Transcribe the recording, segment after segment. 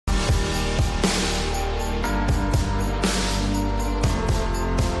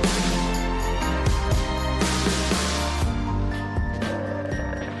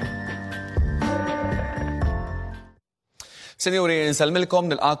Sinjuri,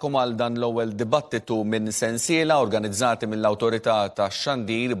 nsalmilkom nilqakom għal dan l-ewwel dibattitu minn sensiela organizzati mill-Awtorità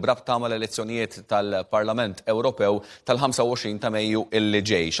tax-Xandir brabta mal-elezzjonijiet tal-Parlament Ewropew tal-25 ta' Mejju illi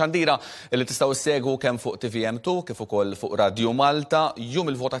ġej. Xandira li tistgħu issegwu kemm fuq TVM2 kif ukoll fuq Radio Malta. Jum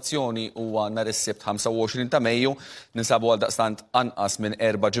il-votazzjoni huwa nhar is-Sibt 25 ta' Mejju, ninsabu għal daqstant anqas minn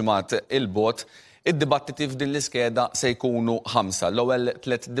 4 ġimgħat il-bot. Id-dibattiti f'din l-iskeda se jkunu 5. L-ewwel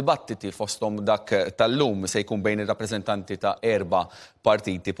 3 dibattiti fosthom dak tal-lum se jkun bejn ir-rappreżentanti ta' 4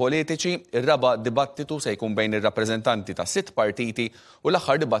 partiti politiċi, ir-raba' dibattitu se jkun bejn ir-rappreżentanti ta' 6 partiti u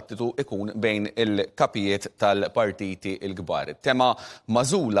l-aħħar dibattitu ikun bejn il-kapijiet tal-partiti l-kbar. Tema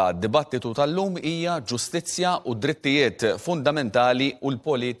magħżula dibattitu tal-lum hija Ġustizzja u d-drittijiet fundamentali u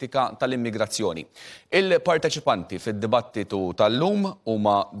l-politika tal-immigrazzjoni. Il-parteċipanti fid-dibattitu tal-lum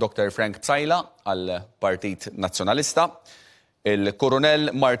huma Dr. Psaila għall-Partit Nazzjonalista, il-Kurunell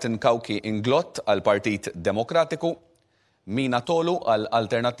Martin Cauchi Inglott għall-Partit Demokratiku, Mina Tolu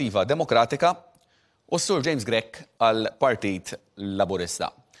għall-Alternattiva Demokratika u s-Sur James Grech għall-Partit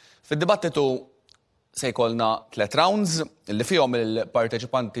Laburista. Fid-dibattitu se jkollna 3 rounds li fihom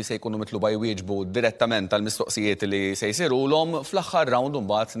il-parteċipanti se jkunu mitluba jwieġbu direttament tal-mistoqsijiet li se jsirulhom. Fl-aħħar round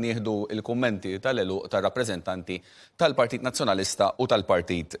imbagħad nieħdu l-kummenti tal-eluq tar-rappreżentanti tal-Partit Nazzjonalista u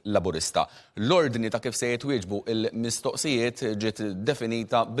tal-Partit Laburista. L-ordni ta' kif se jitwieġbu il-mistoqsijiet ġiet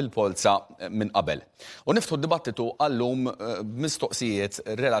definita bil-polza minn qabel. U niftħu d-dibattitu għallum b'mistoqsijiet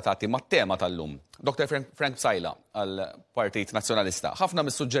relatati mat-tema tal-lum. Dr. Psaila għall-Partit Nazzjonalista. Ħafna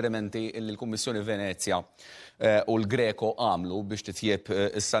mis-suġġerimenti li l-Kummissjoni Venezja u l-Greko għamlu biex titjieb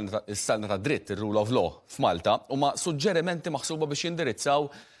is-salna ta' dritt, il-rule of law f'Malta, huma suġġerimenti maħsuba biex jindirizzaw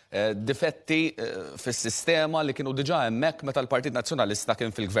difetti fis-sistema li kienu diġà hemmhekk meta l-Partit Nazzjonalista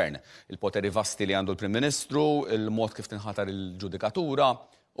kien fil-Gvern. Il-poteri vasti li għandu l-Prim-Ministru, il-mod kif tinħatar il-ġudikatura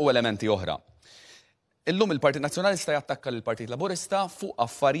u elementi oħra. Illum il-Partit Nazzjonalista jattakka l-Partit Laburista fuq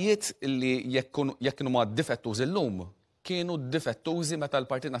affarijiet li jekk kienu ma difettużi illum kienu difettużi meta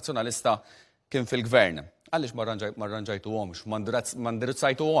l-Partit Nazzjonalista kien fil-Gvern. Għaliex ma rranġajtuhomx, ma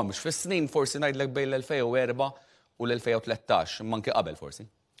ndirizzajtuhomx fis-snin forsi ngħidlek bejn l-2004 u l-2013, manki qabel forsi.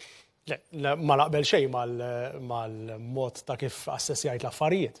 Ma naqbel xejn mal-mod ta' kif assessjajt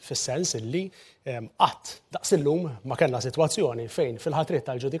l-affarijiet, fis-sens illi qatt daqs illum ma kellna sitwazzjoni fejn fil-ħatriet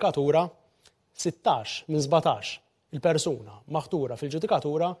tal-ġudikatura 16 minn 17 il-persuna maħtura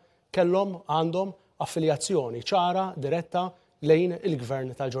fil-ġudikatura kellhom għandhom affiljazzjoni ċara diretta lejn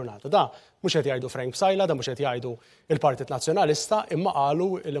il-Gvern tal-ġurnata. Da mhux qed jgħidu Psaila, da mhux qed jgħidu il-Partit Nazzjonalista, imma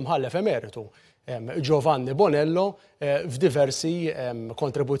qalu l-imħallef emeritu Giovanni Bonello f'diversi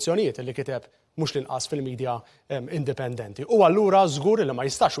kontribuzzjonijiet li kiteb mhux l-inqas fil-medja indipendenti. U allura żgur li ma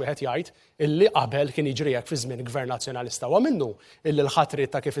jistax wieħed jgħid illi qabel kien jiġri hekk fi żmien Gvern Nazzjonalista. Wa minnu illi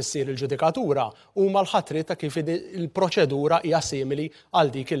l-ħatriet ta' kif issir il-ġudikatura huma l-ħatriet ta' kif il-proċedura hija simili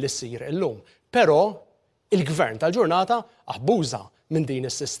għal dik illi ssir illum. Però il-Gvern tal-ġurnata abbuża minn din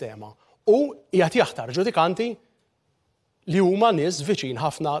is-sistema u qiegħed jaħtar ġudikanti li huma nies viċin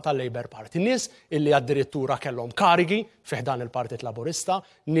ħafna tal-Labour Party, nies illi addirittura kellhom karigi fih dan il-Partit Laburista,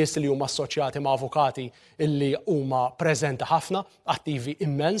 nies li huma assoċjati ma' avukati illi huma preżenti ħafna, attivi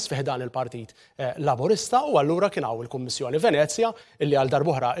immens fih dan il-Partit Laburista u allura kien hawn il-Kummissjoni Venezja illi għal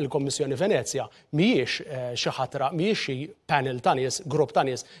darb'oħra il-Kummissjoni Venezja mhijiex xi ħatra mhijiex xi panel ta' nies, grupp ta'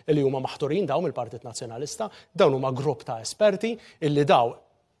 nies illi huma maħturin dawn mill-Partit Nazzjonalista, dawn huma grupp ta' esperti illi daw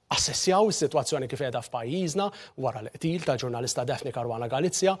assessjaw is-sitwazzjoni kif qiegħda f'pajjiżna wara l-qtil tal-ġurnalista Daphne Caruana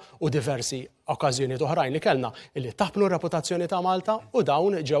Galizia u diversi okkażjonijiet oħrajn li kellna illi taħplu r-reputazzjoni ta' Malta u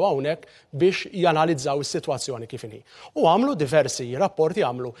dawn ġew hawnhekk biex janalizzaw is-sitwazzjoni kif inhi. U għamlu diversi rapporti,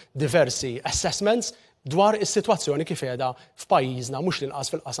 għamlu diversi assessments dwar is-sitwazzjoni kif qiegħda f'pajjiżna mhux l-inqas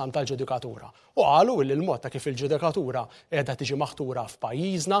fil-qasam tal-ġudikatura. U qalu li l-mod ta' kif il-ġudikatura qiegħda tiġi maħtura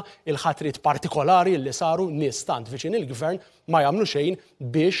f'pajjiżna, il-ħatriet partikolari li saru nies tant viċin il-Gvern ma jagħmlu xejn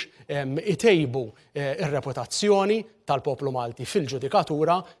biex itejbu ir-reputazzjoni tal-poplu Malti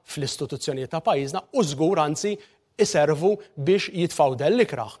fil-ġudikatura fl-istituzzjonijiet ta' pajjiżna u żgur anzi iservu biex jitfgħu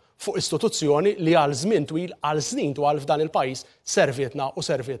dell-ikraħ fuq istituzzjoni li għal żmien twil, għal snin twal f'dan il-pajjiż servietna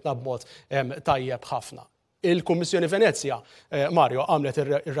b'mod tajjeb ħafna. Il-Kummissjoni Venezja, Mario, għamlet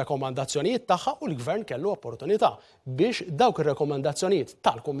ir-rekomandazzjonijiet tagħha u l-Gvern kellu opportunità biex dawk ir-rekomandazzjonijiet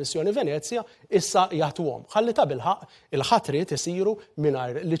tal-Kummissjoni Venezja issa jagħtuhom. Ħalli ta' bilħaq il-ħatriet isiru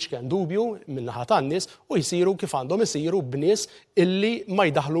mingħajr li ċken dubju min-naħa tan-nies u jsiru kif għandhom isiru b'nies illi ma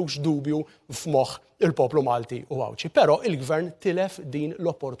jdaħlux dubju f'moħħ il-poplu Malti u Cauchi. Però il-Gvern tilef din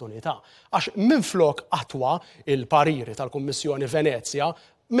l-opportunità. Għax minflok attwa il-pariri tal-Kummissjoni Venezja,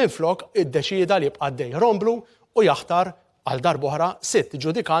 minflok iddeċieda li jibqa' dej romblu u jaħtar għal darb'oħra 6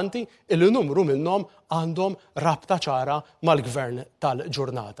 ġudikanti illi numru minnhom għandhom rabta ċara mal-gvern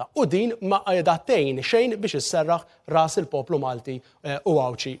tal-ġurnata. U din ma qiegħda xejn biex isserraħ ras il-poplu Malti u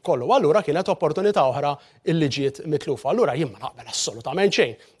Cauchi kollu. Allura kienet opportunità oħra illi ġiet mitlufa. Allura jien ma naqbel assolutament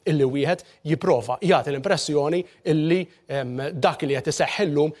xejn illi wieħed jipprova jagħti l-impressjoni illi dak li qed iseħħ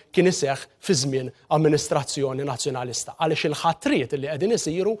illum kien iseħħ fi żmien amministrazzjoni nazzjonalista. Għaliex il-ħatriet illi qegħdin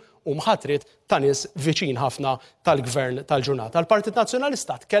isiru u mħatriet ta' nies viċin ħafna tal-gvern tal-ġurnata. Il-Partit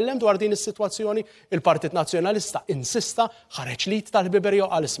Nazzjonalista tkellem dwar din is-sitwazzjoni, il-Partit Nazzjonalista insista ħareġ lit tal-biberija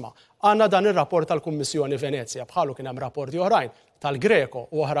għal isma'. Għandna dan ir-rapport tal-Kummissjoni Venezia bħalu kien hemm rapporti oħrajn tal-Greco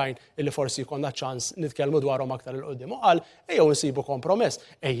u oħrajn illi forsi jkollna ċans nitkellmu dwarhom aktar il qudiem. Qal ejjew nsibu kompromess,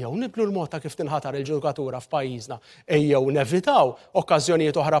 ejjew nibdlu l-mod ta' kif tinħatar il-ġudikatura f'pajjiżna, ejjew nevitaw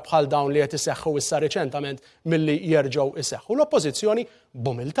okkażjonijiet oħra bħal dawn li qed iseħħu issa riċentament milli jerġgħu iseħħu. L-Oppożizzjoni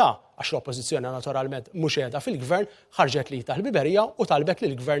b'umiltà għax l-Oppożizzjoni naturalment mhux qiegħda fil-Gvern ħarġet li tal-biberija u talbet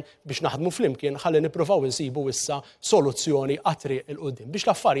lill-Gvern biex naħdmu flimkien ħalli nippruvaw insibu issa soluzzjoni għat-triq il-qudiem biex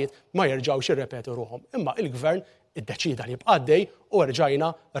l-affarijiet ma jerġgħux irrepetu ruhom. Imma il-Gvern iddeċida li jibqa' għaddej u rġajna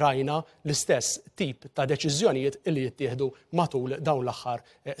rajna l-istess tip ta' deċiżjonijiet li jittieħdu matul dawn l-aħħar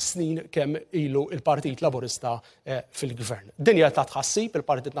snin kemm ilu il-Partit Laburista fil-Gvern. Dinja ta' tħassib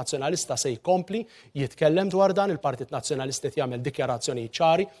il-Partit Nazzjonalista se jkompli jitkellem dwar dan, il-Partit Nazzjonalista jagħmel dikjarazzjonijiet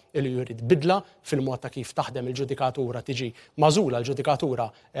ċari li jrid bidla fil-mod ta' kif taħdem il-ġudikatura tiġi mażula l-ġudikatura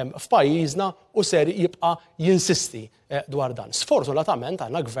f'pajjiżna u ser jibqa' jinsisti dwar dan. Sfortunatament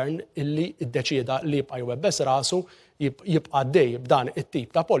għandna gvern illi iddeċieda li jibqa' jwebbes rasu jibqa' dej b'dan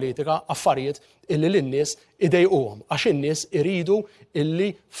it-tip ta' politika affarijiet illi l-nies idejquhom għax in-nies iridu illi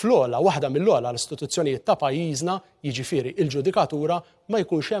fl-ogħla waħda mill-ogħla l-istituzzjonijiet ta' pajjiżna jiġifieri il-ġudikatura ma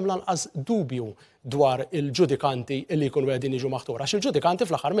jkunx hemm lanqas dubju dwar il-ġudikanti illi jkunu qegħdin jiġu maħtura. Għax il-ġudikanti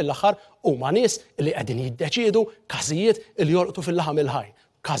fl-aħħar mill-aħħar huma nies illi qegħdin jiddeċiedu każijiet illi jolqtu fil-laħam il-ħaj.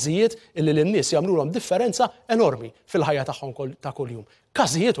 Każijiet illi lin-nies jagħmluhom differenza enormi fil-ħajja tagħhom ta' kuljum.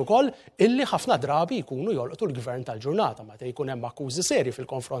 Każijiet ukoll illi ħafna drabi jkunu jolqtu l-Gvern tal-ġurnata meta jkun hemm akkużi serji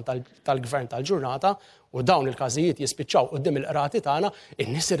fil-konfront tal-Gvern tal-ġurnata u dawn il-każijiet jispiċċaw quddiem il-qrati tagħna,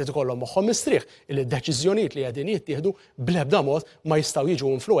 in-nies irid ikollhom moħħhom mistrieħ illi d-deċiżjonijiet li qegħdin jittieħdu bl-ebda mod ma jistgħu jiġu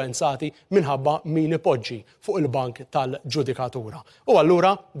influwenzati minħabba min ipoġġi fuq il-bank tal-ġudikatura. U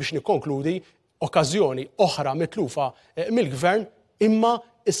allura biex nikkonkludi, okkażjoni oħra mitlufa mill-Gvern imma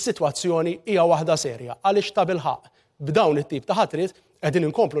is-sitwazzjoni hija waħda serja għaliex ta' bilħaq b'dawn it-tip ta' ħatriet qegħdin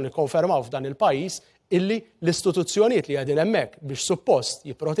inkomplu nikkonfermaw f'dan il-pajjiż illi l-istituzzjonijiet li qegħdin hemmhekk biex suppost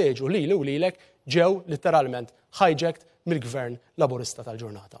jipproteġu lili u lilek ġew letteralment hijacked mill-Gvern Laburista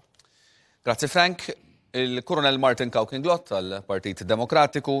tal-ġurnata. Grazzi Frank. Il-Kolonel Martin Cauchi Inglott tal-Partit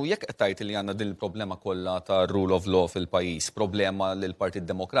Demokratiku, jekk qed tgħid li għandna din il-problema kollha ta' rule of law fil-pajjiż, problema li l-Partit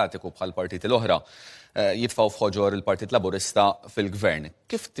Demokratiku bħal partiti l-oħra jitfgħu f'ħoġor il-Partit Laburista fil-Gvern.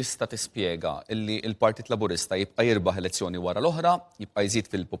 Kif tista' tispjega illi l-Partit Laburista jibqa' jirbaħ elezzjoni wara l-oħra, jibqa' jżid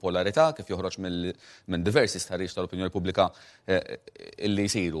fil-popolarità kif joħroġ minn diversi stħarriġ tal-opinjoni pubblika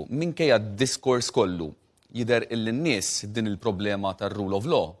illi jsiru. Minkejja d-diskors kollu jidher illi n-nies din il-problema tar-rule of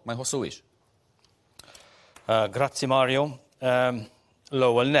law ma jħossuhiex. Grazzi Mario.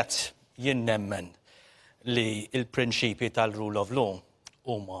 L-ewwel nett jien nemmen li l-prinċipji tal-rule of law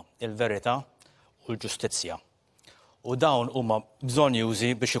huma il-verità u l-ġustizzja. U dawn huma bżonn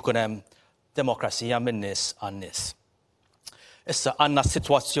jużi biex ikun hemm demokrazija min-nies għan-nies. Issa għandna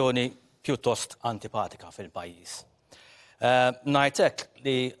sitwazzjoni pjuttost antipatika fil-pajjiż. Ngħid hekk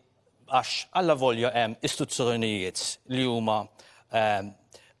li għax alla volja hemm istituzzjonijiet li huma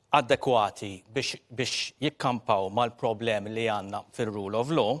adekwati biex jikkampaw mal-problemi li għandna fil-rule of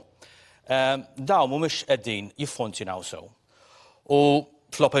law, dawn mhumiex qegħdin jiffunzjonaw sew. U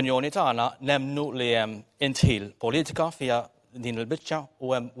fl-opinjoni tagħna nemmnu li hemm intħil politika fiha din il-biċċa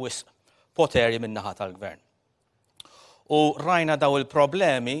u hemm wisq poteri min-naħa tal-Gvern. U rajna daw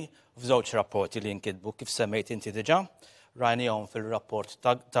il-problemi f'żewġ rapporti li nkitbu kif semmejt inti diġà, rajnihom fil-rapport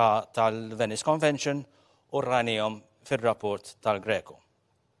tal-Venice Convention u rajnihom fil-rapport tal-Greco.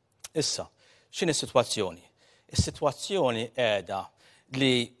 Issa, x'inhi s-sitwazzjoni? Is-sitwazzjoni qiegħda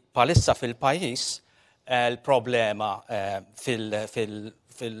li bħalissa fil-pajjiż l-problema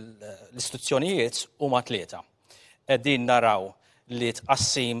fil-istituzzjonijiet huma tlieta. Qegħdin naraw li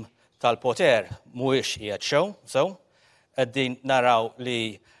tqassim tal-poter mhuwiex qiegħed sew, qegħdin naraw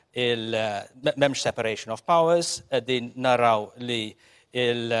li m'hemmx separation of powers, qegħdin naraw li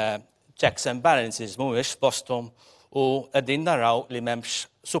il-checks and balances mhuwiex f'posthom u qegħdin naraw li m'hemmx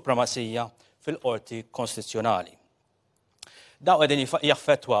supremazija fil-qorti konstituzzjonali. Daw qegħdin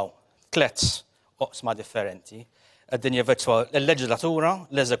jaffettwaw tliet oqsma differenti, qegħdin jaffettwaw il-leġislatura,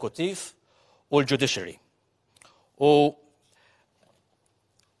 l-eżekuttiv u l-judiciary. U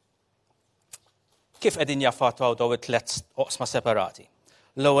kif qegħdin jaffettwaw daw it-tliet oqsma separati?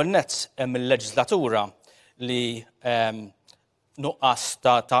 L-ewwel nett hemm il-leġislatura li nuqqas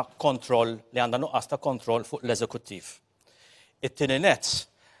ta' kontroll li għandha nuqqas ta' kontroll fuq l-eżekuttiv. It-tieni nett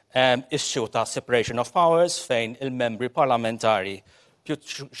issue ta' separation of powers fejn il-membri parlamentari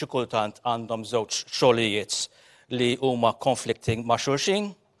xi kultant għandhom żewġ xogħlijiet li huma conflicting ma'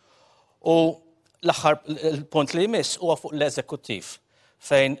 xulxin u l-aħħar il-punt li jmiss huwa fuq l-eżekuttiv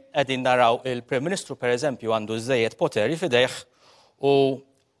fejn qegħdin naraw il-Prim Ministru pereżempju għandu żejjed poteri fidejh u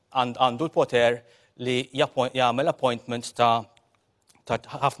għandu l-poter li jagħmel appointment ta'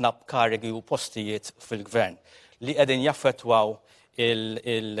 ħafna karigi u postijiet fil-gvern li qegħdin jaffettwaw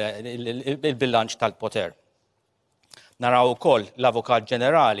il-bilanċ tal-poter. Naraw ukoll l-Avukat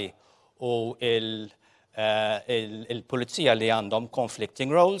Ġenerali u il-Pulizija li għandhom conflicting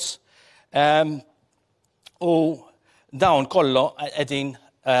roles u dawn kollu qegħdin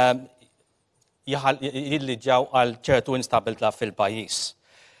jilliġġaw għal ċertu instabilità fil-pajjiż.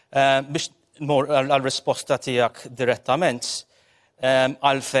 Biex nmur għal-risposta tiegħek direttament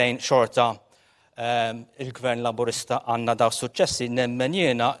għalfejn xorta il-Gvern Laburista għandna daw suċċessi nemmen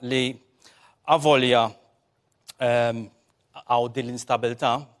jiena li avolja għaw din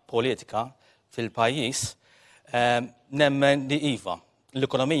l-instabilità politika fil-pajjiż nemmen li iva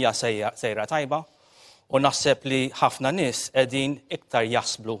l-ekonomija sejra tajba u naħseb li ħafna nies qegħdin iktar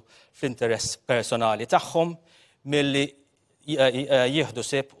jasblu fl-interess personali tagħhom milli jieħdu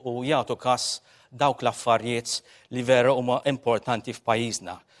sib u jagħtu każ dawk l-affarijiet li vera huma importanti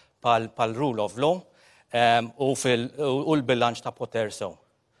f'pajjiżna pal rule of law u l-bilanċ ta' poter sew.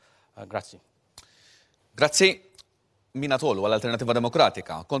 Grazzi. Grazzi. Mina Tolu għall-Alternattiva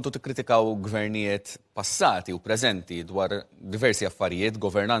Demokratika. Kontu tikkritikaw gvernijiet passati u preżenti dwar diversi affarijiet,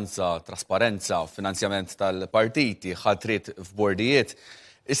 governanza, trasparenza, finanzjament tal-partiti, ħatrit f'bordijiet.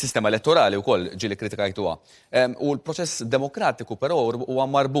 Is-sistema elettorali wkoll ġieli kritikajtuha. U l-proċess demokratiku però huwa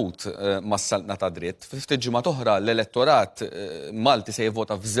marbut mas-saltna ta' dritt. Ftit ġimgħa oħra l-elettorat Malti se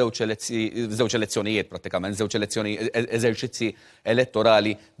jivvota f'żewġ elezzjonijiet prattikament, żewġ eżerċizzi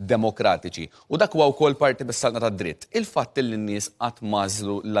elettorali demokratiċi. U dak huwa wkoll parti bis-saltna ta' dritt. Il-fatt li n-nies qatt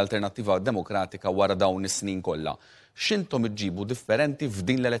mażlu l-Alternattiva Demokratika wara dawn is-snin kollha. X'intom iġġibu differenti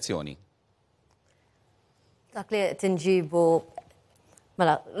f'din l-elezzjoni? Dak li tinġibu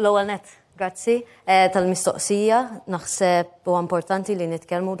Mela, l-ewwel nett, grazzi, tal-mistoqsija, naħseb huwa importanti li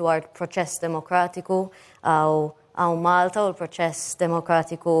nitkellmu dwar proċess demokratiku għaw Malta u l-proċess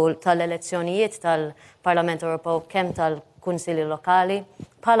demokratiku tal-elezzjonijiet tal-Parlament Ewropew kemm tal-Kunsilli Lokali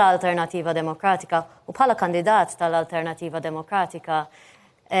bħala Alternattiva Demokratika u bħala kandidat tal-Alternattiva Demokratika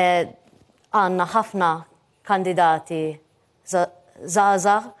għandna ħafna kandidati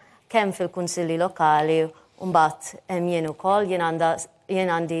żgħażagħ kemm fil-Kunsilli Lokali u mbagħad hemm jien ukoll jien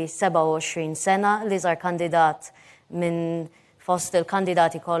għandi 27 sena li żar kandidat minn fost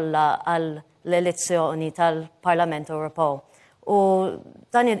il-kandidati kollha għall-elezzjoni tal-Parlament Ewropew. U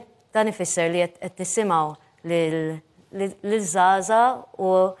dan ifisser li qed nisimgħu lil-żgħażagħ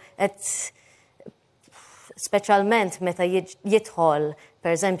u qed speċjalment meta jidħol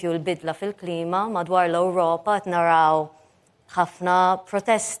pereżempju l-bidla fil-klima madwar l-Ewropa qed naraw ħafna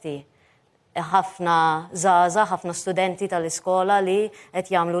protesti. Ħafna żgħażagħ, ħafna studenti tal-iskola li qed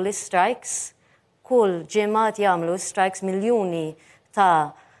jagħmlu l-strikes. Kull ġimgħa qed jagħmlu strikes miljuni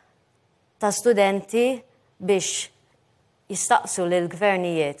ta' studenti biex jistaqsu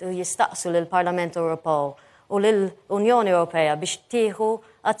lill-gvernijiet u jistaqsu lill-Parlament Ewropew u lill-Unjoni Ewropea biex tieħu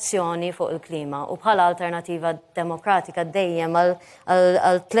azzjoni fuq il-klima. U bħala Alternattiva Demokratika dejjem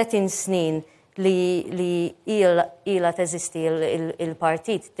għal 30 snin li ilha teżisti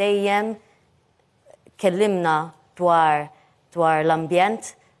il-partit dejjem kellimna dwar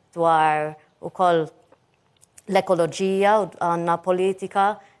l-ambjent, dwar ukoll l-ekoloġija u għandna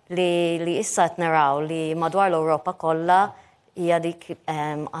politika li issa qed naraw li madwar l-Ewropa kollha hija dik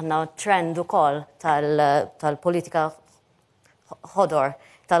għandna trend ukoll tal-politika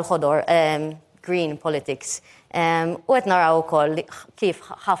tal-ħodor, green politics. U qed naraw ukoll kif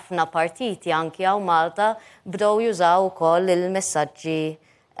ħafna partiti anki hawn Malta bdew jużaw ukoll il-messaġġi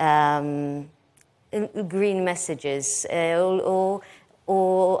green messages u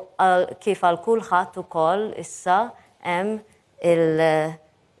kif għal kulħadd ukoll issa hemm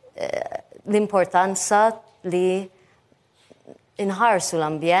l-importanza li inħarsu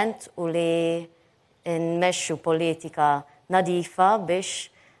l-ambjent u li nmexxu politika nadifa biex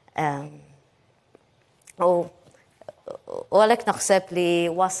u għalhekk naħseb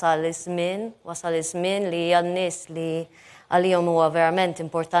li wasal iż-żmien li għan-nies li għalihom huwa verament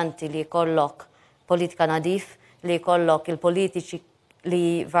importanti li jkollok politika nadif, li jkollok il-politiċi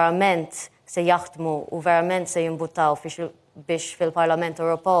li verament se jaħdmu u verament se jimbuttaw biex fil-Parlament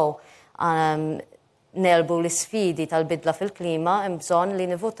Ewropew nelbu l-isfidi tal-bidla fil-klima, hemm bżonn li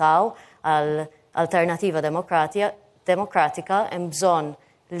nivutaw għall-Alternattiva Demokratika, hemm bżonn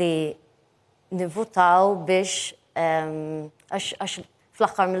li nivutaw biex għax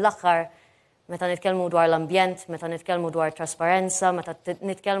fl-aħħar mill-aħħar meta nitkellmu dwar l-ambjent, meta nitkellmu dwar trasparenza, meta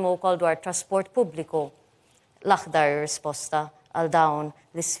nitkellmu wkoll dwar trasport pubbliku, l-aħdar risposta għal dawn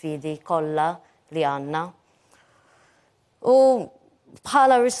l-isfidi kollha li għandna. U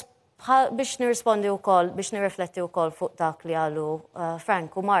biex nirrispondi wkoll, biex nirrifletti wkoll fuq dak li għalu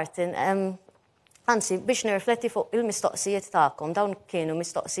Frank u Martin, anzi biex nirrifletti fuq il-mistoqsijiet tagħkom, dawn kienu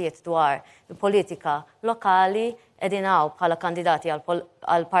mistoqsijiet dwar il-politika lokali qegħdin hawn bħala kandidati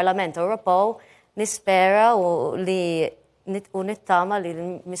għall-Parlament Ewropew, nispera u nittama li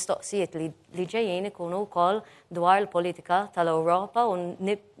l-mistoqsijiet li ġejjin ikunu wkoll dwar il-politika tal-Ewropa u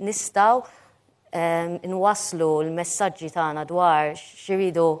nistgħu nwasslu l-messaġġi tagħna dwar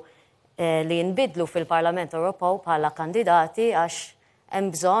xiridu li jinbidlu fil-Parlament Ewropew bħala kandidati għax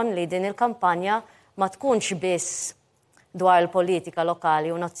hemm bżonn li din il-kampanja ma tkunx biss dwar il-politika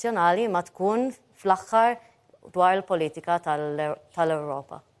lokali u nazzjonali, ma tkun fl-aħħar dwar il-politika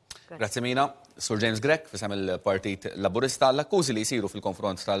tal-Ewropa. Grazzi Mina. Sur James Grech, fisem il-Partit Laburista, l-akkużi li jisiru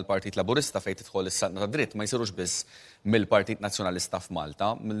fil-konfront tal-Partit Laburista fejn tidħol is-saqna ta' dritt ma jsirux biss mill-Partit Nazzjonalista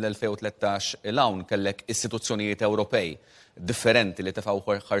f'Malta. Mill-2013 il-hawn kellek istituzzjonijiet Ewropej differenti li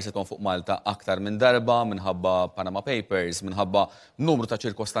tefgħu ħarsithom fuq Malta aktar minn darba minħabba Panama Papers, minħabba numru ta'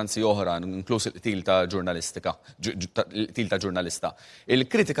 ċirkostanzi oħra, inkluż il-qtil ta' ġurnalista.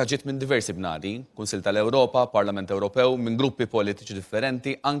 Il-kritika ġiet minn diversi bnadi, Kunsill tal-Ewropa, Parlament Ewropew, minn gruppi politiċi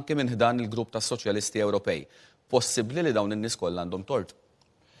differenti, anke minn ħdan il-grupp tas-Soċjalisti Ewropej. Possibbli li dawn in-nies kollha għandhom tort?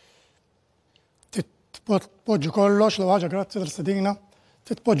 Titpoġġi kollox, l ħaġa grazzi tal-stedina,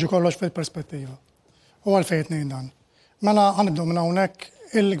 titpoġġi kollox fil-perspettiva. U għalfejn ngħid dan. Mela ħanibdew minn hawnhekk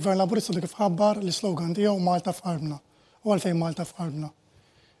il-Gvern Laburista kif ħabbar l-slogan tiegħu Malta f'qalbna. U għalfejn Malta f'qalbna.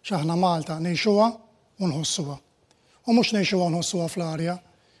 X'aħna Malta ngħixuha u nħossuha. U mhux ngħixuha u nħossuha fl-arja,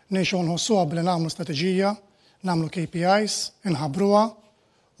 ngħixuha u nħossuha billi nagħmlu strateġija, nagħmlu KPIs, inħabbruha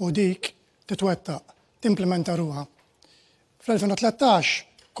u dik titwettaq, timplementa ruha.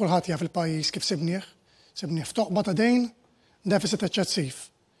 Fl-2013 kulħadd jaf il-pajjiż kif sibnieh f'toqba ta' dejn, deficit eċċessiv.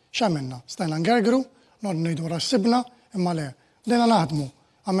 X'għamilna? Stajna ngergru, noqgħdu ngħidu wara x'sibna, imma le. Bdejna naħdmu,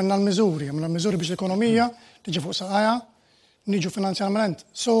 għamilna l-miżuri biex l-ekonomija tiġi fuq saqajja, niġu finanzjalment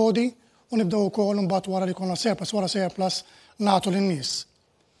sodi u nibdew ukoll imbagħad wara li jkollna surplus wara surplus nagħtu lin-nies.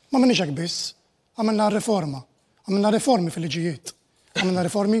 Ma m'għamilniex hekk biss, għamilna riformi fil-liġijiet. Għamilna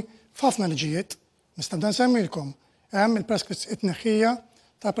riformi f'ħafna liġijiet, nista' nsemmilkom. Hemm it-tneħħija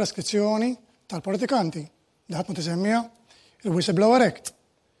ta' preskrizzjoni tal-politikanti. Li ħadd ma tisemmija il-Whistleblower Act.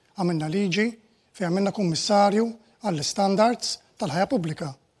 Għamilna liġi fejn għamilna kummissarju għall-standards tal-ħajja pubblika.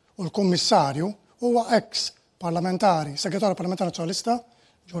 U l-kummissarju huwa ex-parlamentari, segretarju parlamentari nazzjonalista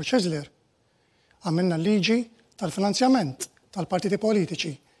George Hezler. Għamilna liġi tal-finanzjament tal-partiti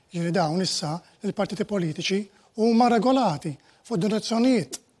politiċi. Ġieli dawn issa il-partiti politiċi huma regolati fuq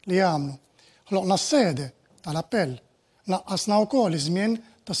direzzjonijiet li jagħmlu. Ħloqna s-sede tal-appell. Naqqasna wkoll iż-żmien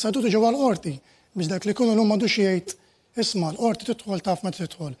tas-seduti ġewwa l-qorti biex dak li jkunu l-huma dux jgħid isma' l-qorti tidħol taf meta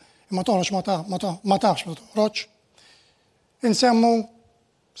tidħol. Imma toħroġ ma tafx meta toħroġ. Insemmu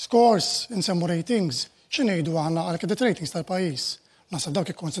scores, insemmu ratings. X'ngħidu aħna għal credit ratings tal-pajjiż? Naħseb dawk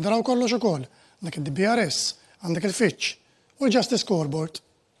ikkonsidraw kollox ukoll. Dak id-DBRS, għandek il-Fitch u l-Justice Scoreboard.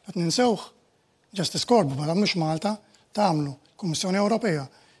 Qed ninsewh. Justice Scoreboard ma tagħmlux Malta, tagħmlu Kummissjoni Ewropea.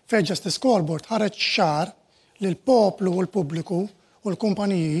 Fejn Justice Scoreboard ħareġ xahar li l-poplu u l-pubbliku u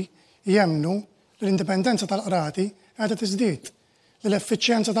l-kumpaniji jemnu l-indipendenza tal-qrati qiegħda tiżdied, li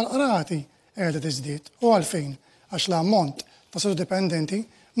l-effiċjenza tal-qrati qiegħda tiżdied. U għalfejn għax l-ammont ta' sedu dipendenti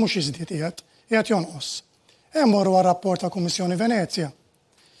mhux jiżdied qiegħed jonqos. Hemm morru għar-rapport ta' Kummissjoni Venezja.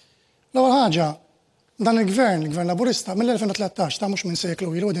 L-ewwel ħaġa dan il-Gvern Laburista mill-2013 ta' mhux minn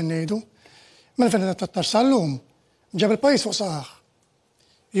seklu ilu din ngħidu, mill-2013 sal-lum ġab il-pajjiż fuq saħħ.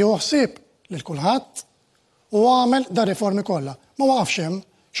 Jew ħsieb lil kulħadd u għamel da riformi kollha. Ma waqafx hemm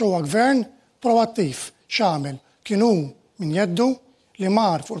x'huwa gvern proattiv x'għamel. Kienu min jeddu li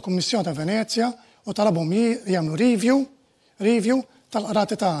mar fuq il-Kummissjoni ta' Venezja u talabhom jagħmlu review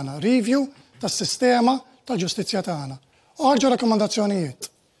tal-qrati tagħna, review tas-sistema tal-ġustizzja tagħna. U ħarġu rakkomandazzjonijiet.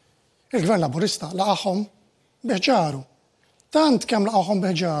 Il-Gvern Laburista laqahom biħġaru. Tant kemm laqahom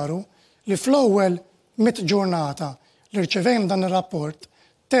biħġaru li fl-ewwel 100 ġurnata li rċevejna dan ir-rapport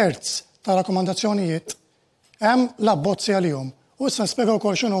terz ta' rakkomandazzjonijiet hemm l-abbozzi għalihom. U issa nispjegaw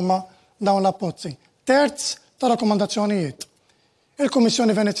wkoll x'inhuma dawn l-abbozzi. Terz ta' rakkomandazzjonijiet.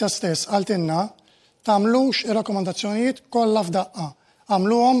 Il-Kummissjoni Venezia stess għaltinna tagħmlux ir-rakkomandazzjonijiet kollha f'daqqa,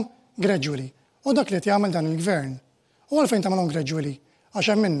 għamluhom gradually. U dak li qed jagħmel dan il-Gvern. U għalfejn tagħmelhom gradually għax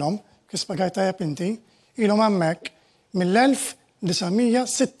hemm minnhom, kif spjegajt tajjeb inti, ilhom hemmhekk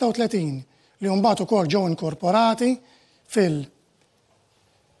mill-1936 li mbagħad ukoll ġew inkorporati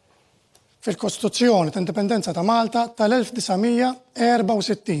fil-Kostituzzjoni ta' Indipendenza ta' Malta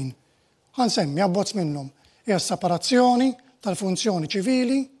tal-1964. Ħansemmi abbozz minnhom hija s-separazzjoni tal-funzjoni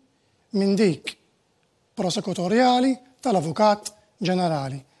ċivili minn dik prosekutorjali tal-Avukat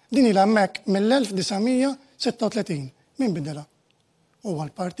Ġenerali. Din ilha hemmhekk mill-1936. Min bidela? Huwa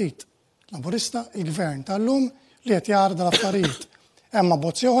l-Partit Laburista, il-Gvern tal-lum li qed jarda l-affarijiet. Hemm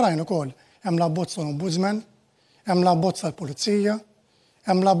abbozzi oħrajn ukoll, hemm l-abbozz tal-Ombudsman, hemm l-abbozz tal-Pulizija,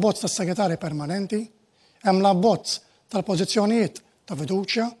 hemm l-abbozz tas-Segretarji Permanenti, hemm l-abbozz tal-pożizzjonijiet ta'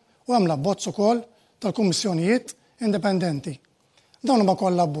 fiduċja u hemm l-abbozz ukoll tal-kummissjonijiet indipendenti. Dawn huma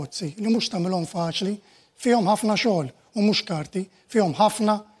kollha abbozzi li mhux tagħmilhom faċli, fihom ħafna xogħol u mhux karti, fihom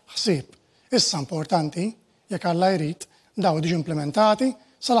ħafna ħsieb. Issa importanti jekk Alla jrid daw jiġu implementati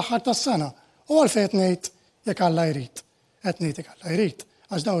sal-aħħar tas-sena. U għalfejn qed ngħid jekk Alla jrid. Qed ngħid jekk Alla jrid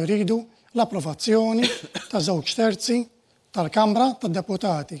għax daw iridu l-approvazzjoni ta' 2/3 tal-Kamra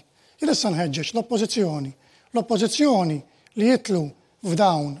tad-Deputati. Jien issa nħeġġeġ l-Oppożizzjoni. L-Oppożizzjoni li jitlu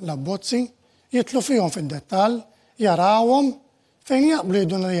f'dawn l-abbozzi, jitlu fihom fid-dettall, jarawhom fejn jaqblu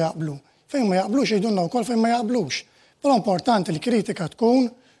jidunna li jaqblu, fejn ma jaqblux jidunna wkoll fejn ma jaqblux. Però importanti li kritika tkun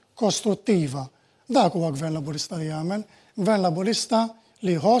kostruttiva. Dak huwa Gvern Laburista li jagħmel, Gvern Laburista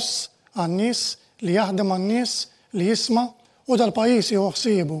li jħoss għan-nies, li jaħdem għan-nies, li jisma' u dal-pajjiż jieħu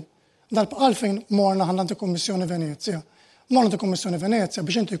ħsiebu. Għalfejn morna ħannanti Kummissjoni Venezia. Morna Kummissjoni Venezia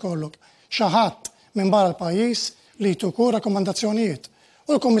biex inti jkollok xi ħadd minn barra l-pajjiż li jtuku rakkomandazzjonijiet. U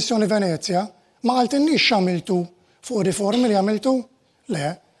l-Kummissjoni Venezia ma qaltilniex x'għamiltu fuq riformi li għamiltu? Le,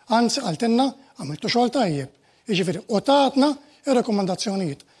 anzi għaltinna għamiltu xogħol tajjeb. Jiġifieri u tatna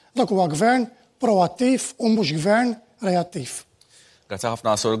ir-rakkomandazzjonijiet. Dak huwa Gvern proattiv u mhux Gvern reattiv. Grazie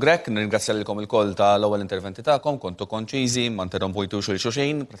ħafna Sur Grech, nirringrazzjalkom il-koll tal-ewwel interventi tagħkom, kontu konċiżi, ma interrompujtux il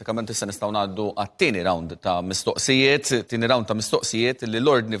xulxin, pratikament issa nistgħu ngħaddu għat-tieni round ta' mistoqsijiet, li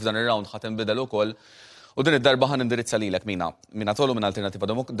l-ordni f'dan ir-round ħadd inbidel ukoll. U din id-darba ħan indirizza lilek Mina Tolu minn Alternattiva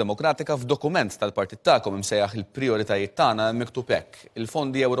Demokratika f'dokument tal-partit tagħkom imsejjaħ il-prijoritajiet tagħna miktub hekk.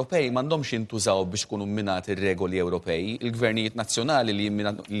 Il-fondi Ewropej m'għandhomx jintużaw biex ikunu mminati ir-regoli Ewropej. Il-gvernijiet nazzjonali li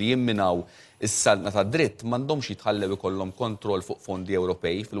jimminaw is-saltna tad-dritt m'għandhomx jitħallew ikollhom kontroll fuq fondi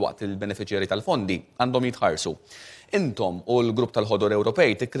Ewropej fil-waqt il-benefiċjarji tal-fondi għandhom jitħarsu. Intom u l-grupp tal-ħodor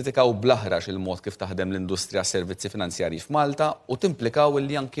Ewropej tikkritikaw blaħrax il-mod kif taħdem l-industrija servizzi finanzjarji f'Malta u timplikaw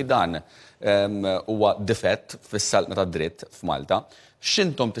li anki dan huwa difett fis-saltna tad-dritt f'Malta.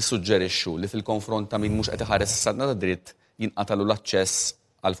 X'intom tissuġġerixxu li fil-konfront ta' min mhux qed iħares is-saltna tad-dritt jinqatalu l-aċċess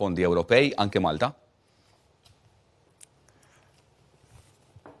għal fondi Ewropej anke Malta?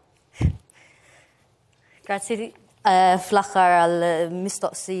 Grazzi fl-aħħar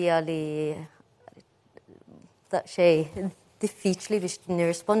għall-mistoqsija li xej diffiċli biex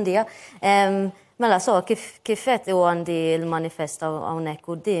nirrispondija. Mela, so, kif qed u għandi l-manifest hawnhekk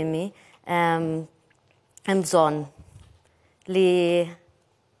qudiemi, hemm bżonn li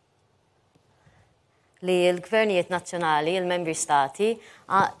l-gvernijiet nazzjonali, il-membri stati,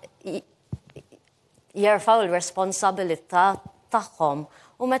 jerfaw il-responsabilità tagħhom.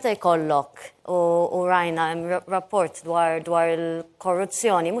 U meta jkollok u rajna rapport dwar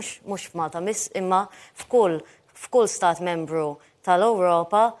il-korruzzjoni, mhux f'Malta imma f'kull stat membru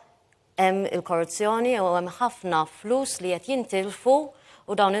tal-Ewropa hemm il-korruzzjoni u hemm ħafna flus li qed jintilfu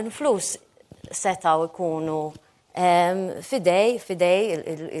u dawn il-flus setgħu jkunu fidej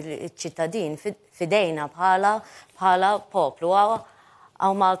il-ċittadin, fidejna bħala poplu.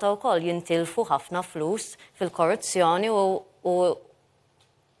 Għaw Malta wkoll jintilfu ħafna flus fil-korruzzjoni u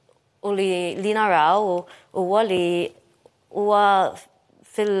li naraw huwa li huwa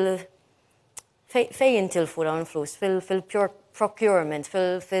fej jintilfu dawn flus fil-procurement,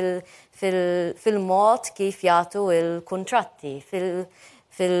 fil-mod kif jagħtu il-kuntratti,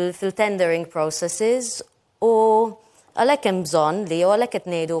 fil-tendering processes u għalhekk hemm bżonn li u għalhekk qed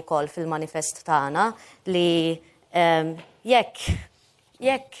ngħidu wkoll fil-manifest tagħna li jekk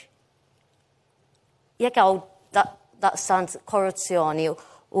hawn daqstant korruzzjoni u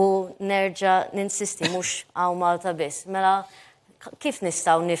nerġa' ninsisti mhux hawn Malta biss, mela kif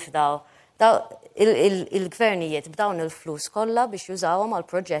nistgħu nifdaw il-gvernijiet b'dawn il-flus kollha biex jużawhom għal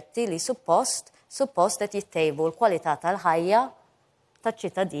proġetti li suppost qed jittejbu l-kwalità tal-ħajja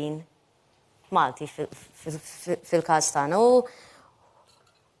taċ-ċittadin Malti fil-każ tagħna.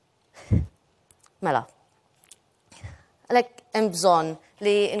 Mela, Għalhekk hemm bżonn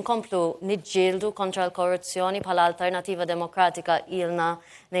li nkomplu niġġieldu kontra l-korruzzjoni bħala Alternattiva Demokratika ilna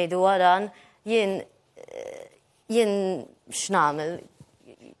ngħidu dan, jien x'nagħmel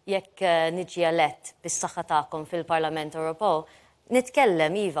jekk niġi elett bis-saħħa tagħkom fil-Parlament Ewropew,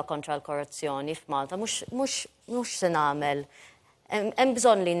 nitkellem iva kontra l-korruzzjoni f'Malta, mhux se nagħmel. Hemm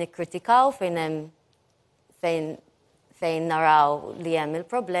bżonn li nikkritikaw fejn naraw li hemm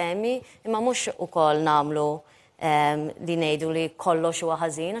il-problemi, imma mhux ukoll nagħmlu li ngħidu li kollox huwa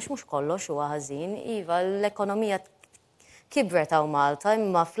ħażin, għax mhux kollox huwa ħażin. Iva, l-ekonomija kibret hawn Malta,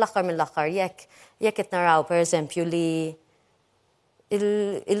 imma fl-aħħar mill-aħħar jekk qed naraw pereżempju li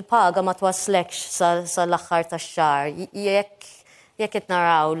il-paga ma twaslekx sal-aħħar tax-xahar, jekk qed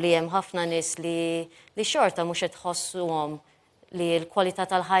naraw li hemm ħafna nies li xorta mhux qed tħossuhom li l-kwalità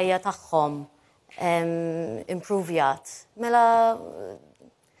tal-ħajja tagħhom improvjat. Mela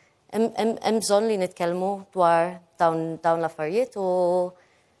hemm bżonn li nitkellmu dwar dawn l-affarijiet u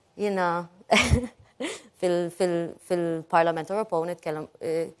jiena fil-Parlament Ewropew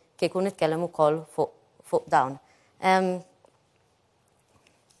kieku nitkellem ukoll fuq dawn.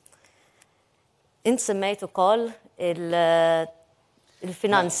 Insemmejt ukoll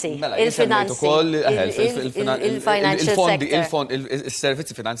il-finanzi. Il-financial sector.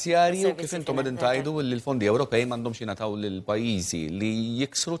 Il-servizzi finanzjarji u kif intom qegħdin tgħidu li l-fondi Ewropej m'għandhomx jingħataw lill-pajjiżi li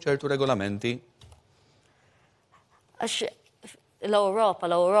jiksru ċertu regolamenti. Għax l-Ewropa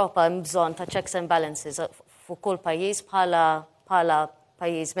hemm bżonn ta' checks and balances fuq kull pajjiż bħala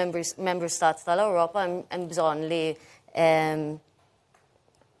pajjiż member stat tal-Ewropa hemm bżonn li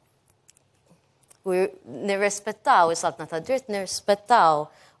nirrispettaw is-saltna ta' dritt, nirrispettaw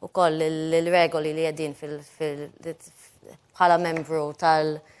ukoll il-regoli li qegħdin bħala membru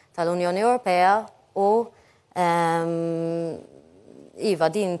tal-Unjoni Ewropea u iva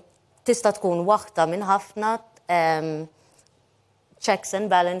din tista' tkun waħda minn ħafna checks and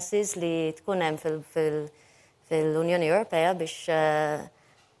balances li tkun hemm fil-Unjoni Ewropea biex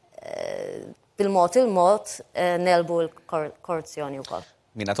bil-mod nelbu l-korruzzjoni wkoll.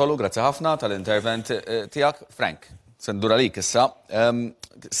 Mina Tolu, grazzi ħafna tal-intervent tiegħek. Frank, sendura lik issa.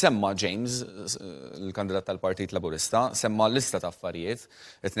 Semma James, il-kandidat tal-Partit Laburista, semma lista ta' affarijiet,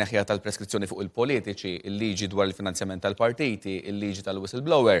 it-tneħħija tal-preskrizzjoni fuq il-politiċi, il-liġi dwar il-finanzjament tal-partiti, il-liġi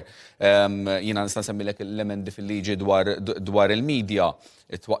tal-whistleblower, jiena nista' nsemmilek l-emendi fil-liġi dwar il-medja,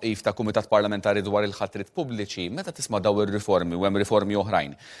 it-twaqqif ta' kumitat parlamentari dwar il-ħatrit pubbliċi. Meta tisma' daw ir-riformi u hemm riformi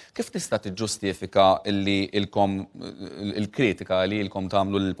oħrajn, kif tista' tiġġustifika li il-kritika li ilkom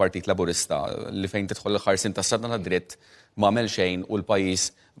tagħmlu lill-Partit Laburista li fejn tidħol il-ħarsin tas-sadna tad-dritt m'għamel xejn u l-pajjiż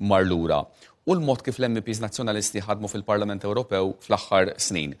mar lura. U l-mod kif l-MEPs nazzjonalisti ħadmu fil-Parlament Ewropew fl-aħħar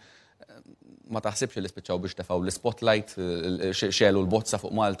snin. Ma taħsibx li spiċċaw biex tefgħu l-spotlight, xelu l-bozza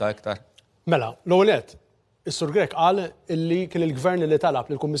fuq Malta iktar? Mela, l-ewwel nett, is-Sur Grech qal illi kien il-Gvern li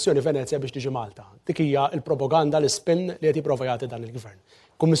talab lill-Kummissjoni Venezja biex tiġi Malta. Dik hija l-propaganda, l-spin li qed jipprova jagħti dan il-Gvern.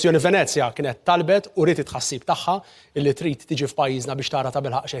 Kummissjoni Venezja kienet talbet u rrid tħassib tagħha illi trid tiġi f'pajjiżna biex tara ta'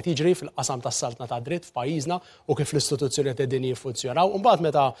 bilħaq xejn jiġri fil-qasam tas-saltna ta' dritt f'pajjiżna u kif l-istituzzjonijiet qegħdin jiffunzjonaw. U mbagħad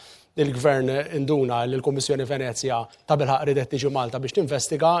meta il-Gvern induna li l-Kummissjoni Venezja ta' bilħaq ridet tiġi Malta biex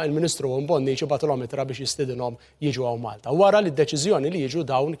tinvestiga, il-Ministru Mbonni ċibatulhom ittra biex jistidinhom jiġu hawn Malta. Wara li d-deċiżjoni li jiġu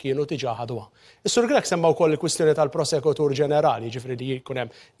dawn kienu diġà ħaduha. Is-Sur Grech semma wkoll il-kwistjoni tal-Prosekutur Ġenerali, ġifri li jkun hemm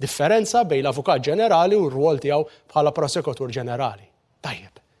differenza bejn l-Avukat Ġenerali u r-rwol tiegħu bħala Prosekutur Ġenerali.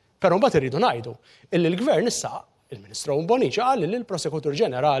 Tajjeb. Però mbagħad irridu ngħidu illi l-Gvern issa, il-Ministru Mboni qal li l-Prosekutur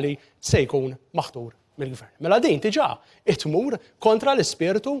Ġenerali se jkun maħtur mill-Gvern. Mela din diġà tmur kontra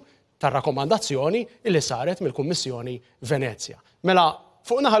l-ispirtu tar-rakkomandazzjoni li saret mill-Kummissjoni Venezja. Mela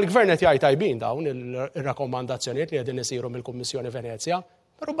fuq naħa l-Gvern qed jgħid tajbin dawn ir-rakkomandazzjonijiet li qegħdin isiru mill-Kummissjoni Venezja,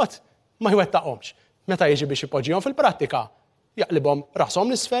 però mbagħad ma jwettaqhomx. Meta jiġi biex ipoġġihom fil-prattika, jaqlibhom rashom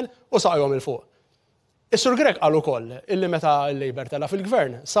l-isfel u saqajhom il fuq. Is-Sur Grech qal ukoll illi meta l-Labor tela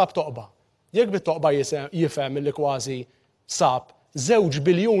fil-Gvern sab toqba. Jekk bit-toqba jifhem illi kważi sab 2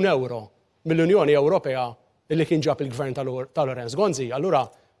 biljun euro mill-Unjoni Ewropea illi kien ġab il-Gvern ta' Lorenz Gonzi, allura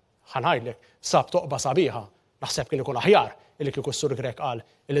ħanħajdlek sab toqba sabiħa. Naħseb kien ikun aħjar illi kieku s-Sur Grech qal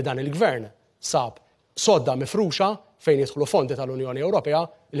illi dan il-Gvern sab sodda mifruxa fejn jidħlu fondi tal-Unjoni Ewropea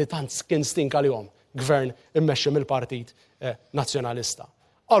illi tant kien stinka lihom Gvern immexxi mill-Partit Nazzjonalista.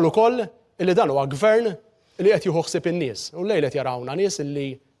 Qal ukoll illi dan huwa Gvern li qed jieħu ħsieb in-nies u lejl qed jarawna nies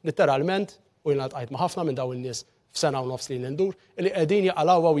illi litteralment u jiena ltqajt ma' ħafna minn dawn in-nies f'sena u nofs li ndur illi qegħdin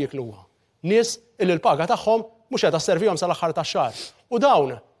jaqalawha u jikluha. Nies illi l-paga tagħhom mhux qed isservihom sal-aħħar tax-xahar. U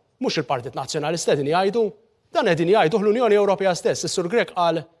dawn mhux il-Partit Nazzjonalista qegħdin jgħidu, dan qegħdin jgħidu l-Unjoni Ewropea stess. Is-Sur Grech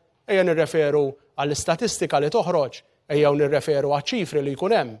qal ejja nirreferu għall-istatistika li toħroġ, ejja nirreferu għaċ-ċifri li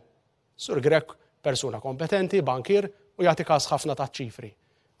jkun hemm. Sur Grech persuna kompetenti, bankier, u u jagħti każ ħafna taċ-ċifri.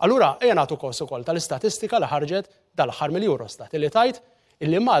 Allura ejja nagħtu kors ukoll tal-istatistika li ħarġet dal-aħħar mill-Eurostat li tgħid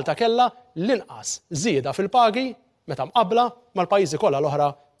illi Malta kellha l-inqas żieda fil-pagi meta mqabbla mal-pajjiżi kollha l-oħra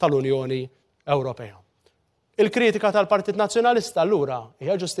tal-Unjoni Ewropea. Il-kritika tal-Partit Nazzjonalista allura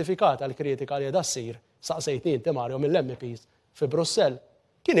hija ġustifikata l-kritika li qiegħda ssir saqsejtni inti Mario mill-MEPs fi Brussell.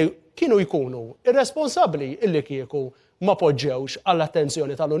 Kienu jkunu irresponsabbli illi kieku ma poġġewx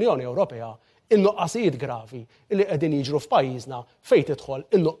għall-attenzjoni tal-Unjoni Ewropea in-nuqqasijiet gravi illi qegħdin jiġru f'pajjiżna fejn tidħol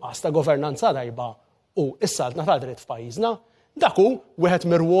in-nuqqas ta' governanza tajba u s-saltna tal-dritt f'pajjiżna. Dak hu wieħed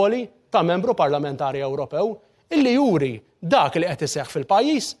mir-ruoli ta' membru parlamentari Ewropew illi juri dak li qed iseħħ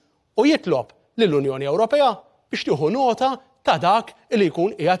fil-pajjiż u jitlob lill-Unjoni Ewropea biex tieħu nota ta' dak li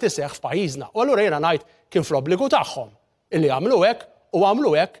jkun qiegħed iseħħ f'pajjiżna. U allura jiena ngħid kien fl-obbligu tagħhom illi għamlu hekk u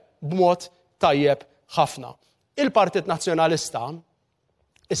għamlu hekk b'mod tajjeb ħafna. Il-Partit Nazzjonalista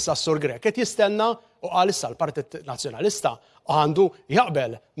issa s-Sur Grech qed jistenna u qal issa l-Partit Nazzjonalista għandu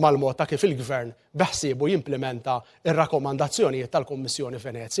jaqbel mal-mod ta' kif il-Gvern beħsiebu jimplementa ir-rakkomandazzjonijiet tal-Kummissjoni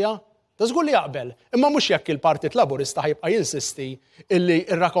Venezja. Ta' żgur li jaqbel, imma mhux jekk il-Partit Laburista ħajbqa' jinsisti illi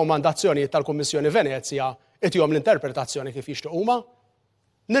ir-rakkomandazzjonijiet tal-Kummissjoni Venezja qed jagħmlu l-interpretazzjoni kif jixtiequ huma.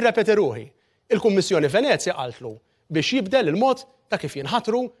 Nirrepeti ruħi, il-Kummissjoni Venezja qaltlu biex jibdel il-mod ta' kif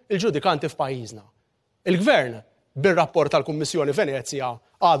jinħatru il-ġudikanti f'pajjiżna. Il-Gvern bir-rapport tal-Kummissjoni Venezja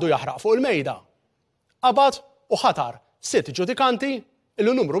għadu jaħraq fuq il-mejda. Qabad u ħatar 6 ġudikanti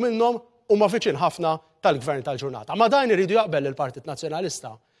illi numru minnhom huma viċin ħafna tal-Gvern tal-ġurnata. Ma dan iridu jaqbel il-Partit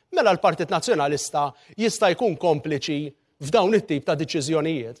Nazzjonalista. Mela l-Partit Nazzjonalista jista' jkun kompliċi f'dawn it-tip ta'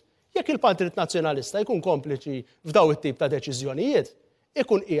 deċiżjonijiet. Jekk il-Partit Nazzjonalista jkun kompliċi f'dawn it-tip ta' deċiżjonijiet,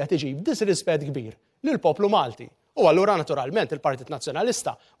 ikun qiegħed iġib disrispett kbir lill-poplu Malti. U allura naturalment il-Partit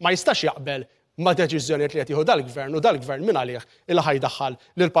Nazzjonalista ma jistax jaqbel ma' deċiżjonijiet li qed jieħu dal-Gvern u dal-Gvern minn għalih il ħajdaħħal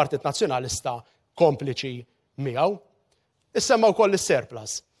lill-Partit Nazzjonalista kompliċi miegħu. Issemma wkoll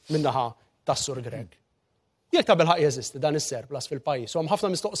is-surplus min-naħa tas-Sur Grech. Jekk ta' bilħaq jeżisti dan is-surplus fil-pajjiż, u hemm ħafna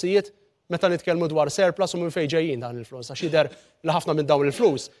mistoqsijiet meta nitkellmu dwar surplus u minn fejn ġejjin dan il-flus, għax jidher li ħafna minn dawn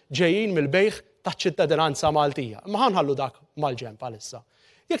il-flus ġejjin mill-bejħ taċ-ċittadinanza Maltija. Imma ħanħallu dak mal-ġenb bħalissa.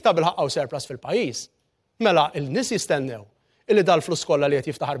 Jekk ta' bilħaq hawn surplus fil-pajjiż, mela il-nies jistennew illi dal-flus kollha li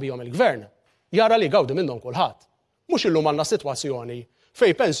qed jiftaħar bihom il-Gvern jara li gawdi minnhom kulħadd. Mhux illum għandna sitwazzjoni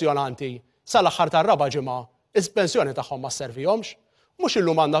fejn pensjonanti sal-aħħar tar-raba' ġimgħa il-pensjoni tagħhom ma sservihomx, mhux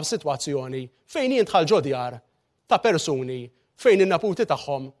illum għandna f'sitwazzjoni fejn jintħal ġodjar ta' persuni fejn in-naputi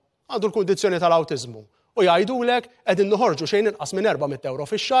tagħhom għandu l-kundizzjoni tal-awtiżmu u jgħidulek qegħdin noħorġu xejn inqas minn 400 euro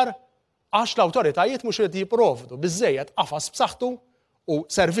fix-xahar għax l-awtoritajiet mhux qed jipprovdu biżżejjed qafas b'saħħtu u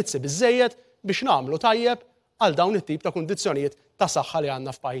servizzi biżżejjed biex nagħmlu tajjeb għal dawn it-tip ta' kundizzjonijiet ta' saħħa li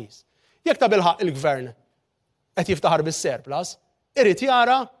għandna f'pajjiż. Jekk ta' bilħaq il-Gvern qed jiftaħar bis-surplus, irid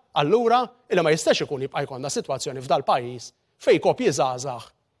jara allura illi ma jistax ikun jibqa' jkollna sitwazzjoni f'dal pajjiż fejn koppji żgħażagħ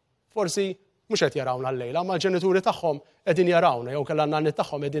forsi mhux qed jarawna llejla, ma l-ġenituri tagħhom qegħdin jarawna jew kellha n-nanni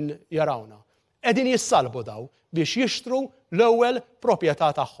tagħhom qegħdin jarawna. Qegħdin jissalbu daw biex jixtru l-ewwel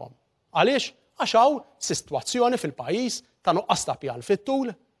proprjetà tagħhom. Għaliex? Għax hawn sitwazzjoni fil-pajjiż ta' nuqqas ta' pjan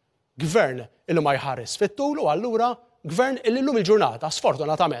fit-tul, Gvern illi ma jħares fit-tul u allura Gvern illi llum il-ġurnata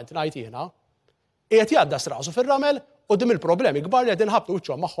sfortunatament ngħid jiena qiegħed jgħaddas rasu fir-ramel qudiem il-problemi kbar li qegħdin ħabtu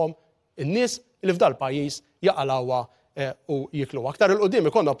wiċċhom magħhom in-nies li f'dal pajjiż jaqalawha u jiklu. Aktar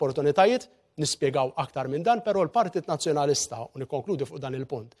il-qudiem ikollna opportunitajiet nispjegaw aktar minn dan, però l-Partit Nazzjonalista u nikkonkludi fuq dan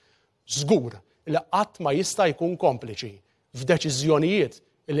il-punt. Żgur li qatt ma jista' jkun kompliċi f'deċiżjonijiet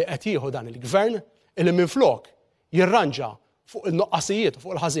li qed jieħu dan il-Gvern illi minflok jirranġa fuq il-noqqasijiet u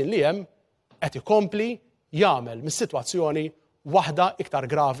fuq il-ħażin li hemm qed ikompli jagħmel mis-sitwazzjoni waħda iktar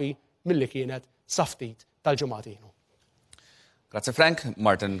gravi milli kienet sa ftit tal-ġimgħat ilu. Grazie Frank,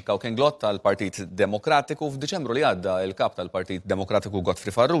 Martin Inglott tal-Partit Demokratiku. F'Diċembru li għadda il-kap tal-Partit Demokratiku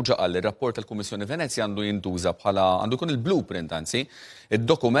Godfrey Farrugia qal li r-rapport tal-Kummissjoni Venezja għandu jintuża bħala għandu jkun il-blueprint anzi,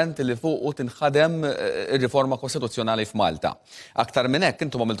 id-dokument li fuqu tinħadem ir-riforma kostituzzjonali f'Malta. Aktar minn hekk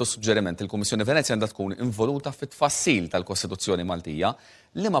intom għamiltu suġġeriment il-Kummissjoni Venezja għandha tkun involuta fit-tfassil tal-Kostituzzjoni Maltija.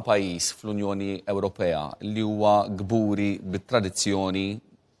 Liema pajjiż fl-Unjoni Ewropea li huwa gburi bit-tradizzjoni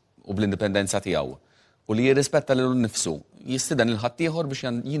u bl-indipendenza tiegħu u li jirrispetta lil nnifsu jistiden il-ħaddieħor biex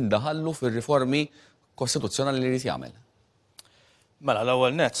jindaħallu fir-riformi kostituzzjonali li jrid jagħmel. Mela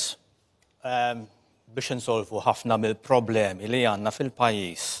l-ewwel nett biex insolvu ħafna mill-problemi li għandna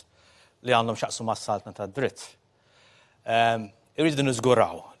fil-pajjiż li għandhom x'jaqsmu mas-saltna tad-dritt. Irridu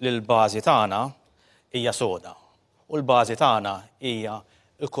niżguraw li l-bażi tagħna hija soda u l-bażi tagħna hija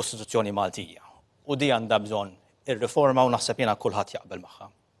l-Kostituzzjoni Maltija. U di għandha bżonn ir-riforma u naħseb jiena kulħadd jaqbel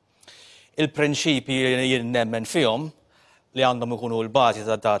magħha. Il-prinċipji li jien nemmen fihom li għandhom ikunu l-bażi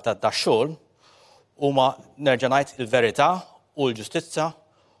tax-xogħol huma nerġa' ngħid il-verità u l-ġustizzja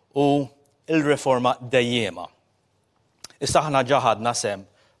u l-riforma dejjema. Issa aħna ġaħadna sem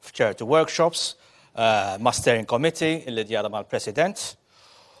f'ċertu workshops ma' steering committee illi djada mal-President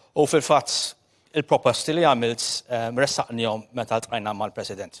u fil-fatt il-proposti li għamilt ressaqnihom meta ltqajna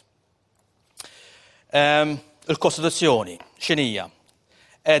mal-President. Il-Kostituzzjoni x'inhija?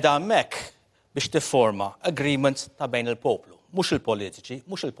 Qiegħda hemmhekk biex tifforma agreement ta' bejn il-poplu, mhux il-politiċi,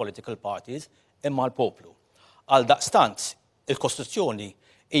 mhux il-political parties, imma l-poplu. Għal daqstant, il-Kostituzzjoni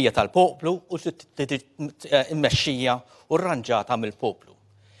hija tal-poplu u immexxija u rranġata mill-poplu.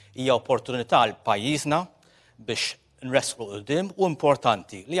 Hija opportunità l pajjiżna biex nresqu qudiem u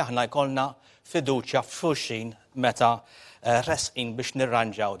importanti li aħna jkollna fiduċja f'xulxin meta resqin biex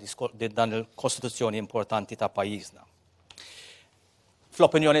nirranġaw dan il-Kostituzzjoni importanti ta' pajjiżna.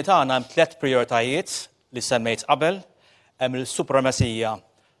 Fl-opinjoni tagħna hemm 3 prijoritajiet li semmejt qabel, hemm il-supremazija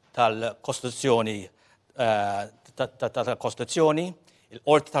tal-Kostituzzjoni tal-Kostituzzjoni,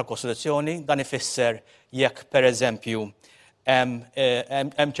 il-qorti tal-Kostituzzjoni, dan ifisser jekk pereżempju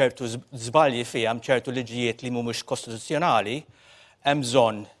hemm ċertu żbalji fiha, hemm ċertu liġijiet li mhumiex kostituzzjonali, hemm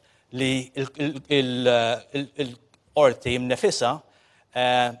bżonn li l-qorti mnefisha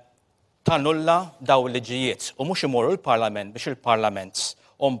tannulla daw il-liġijiet u mhux imorru l-Parlament biex il-Parlament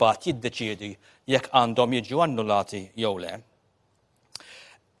mbagħad jiddeċiedi jekk għandhom jiġu annullati jew le.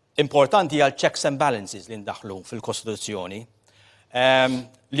 Importanti għal checks and balances li ndaħlu fil-Kostituzzjoni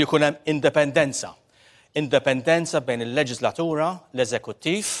li jkun hemm indipendenza. Indipendenza bejn il-leġislatura,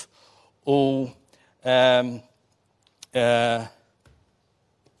 l-eżekuttiv u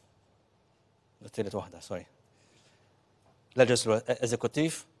tielet waħda, sorry. L-leġislatura,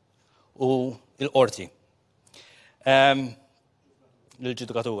 eżekuttiv u l-qorti.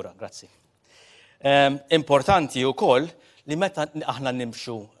 L-ġudikatura, grazzi. Importanti wkoll li meta aħna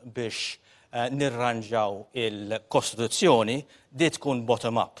nimxu biex nirranġaw il-Kostituzzjoni di tkun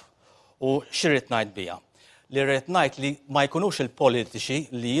bottom-up. U xirrit ngħid biha? Li rrid ngħid li ma jkunux il-politiċi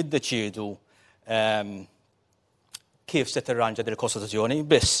li jiddeċiedu kif se tirranġa il-Kostituzzjoni,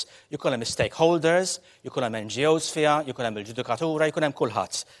 biss jkun hemm stakeholders, jkun hemm NGOs fiha, jkun hemm il-ġudikatura, jkun hemm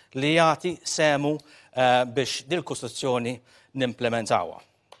kulħadd li jagħti semu biex dil-Kostituzzjoni nimplementawha.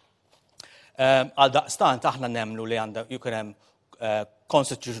 Għal daqstant aħna nemmnu li għandha jkun hemm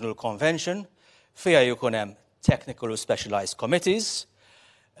Constitutional Convention, fiha jkun hemm Technical u Specialized Committees.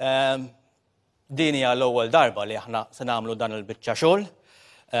 Din hija l-ewwel darba li aħna se nagħmlu dan il-biċċa xogħol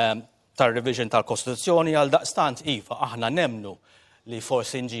tar-revision tal-Kostituzzjoni għal daqstant iva aħna nemmnu li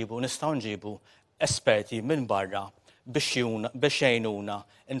forsi nistgħu nġibu esperti minn barra biex jgħinuna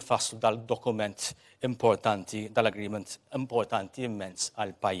nfasslu dal-dokument importanti, dal-agreement importanti immens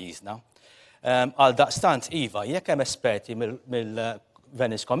għal pajjiżna. Għal daqstant iva, jekk hemm esperti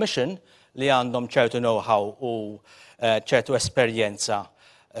mill-Venice Commission li għandhom ċertu know-how u ċertu esperjenza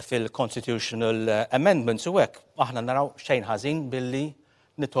fil-constitutional amendments u hekk aħna naraw xejn ħażin billi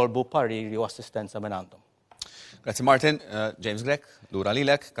nitolbu pariri u assistenza minn għandhom. Grazie Martin, James Grech, lura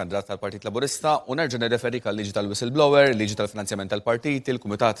lilek, kandidat tal-Partit Laburista, u nerġa' nirreferik għal-liġi tal-whistleblower, liġi tal-finanzjament tal-partit,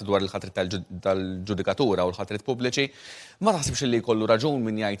 il-Kumitat dwar il-ħatrit tal-ġudikatura u l-ħatrit pubbliċi. Ma taħsibx li jkollu raġun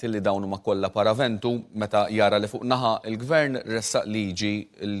min jgħid li dawn huma kollha paraventu meta jara li fuq naħa il-Gvern ressaq liġi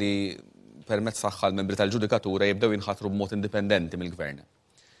li permezz tagħha l-membri tal-ġudikatura jibdew jinħatru b'mod indipendenti mill-Gvern.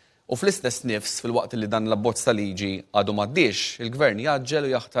 U fl-istess nifs fil-waqt li dan l-abbozz ta' liġi għadu m'għaddiex, il-Gvern jaġġel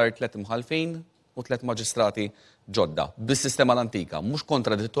u jaħtar 3 imħalfin u 3 maġistrati ġodda, bis-sistema l-antika, mhux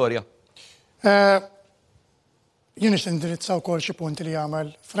kontradittorja? Jien nixtieq indirizzaw wkoll xi punti li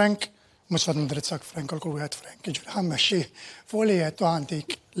jagħmel Frank, mhux qed indirizzak Frank għal kull wieħed Frank, jiġifieri ħammexxi fuq li qed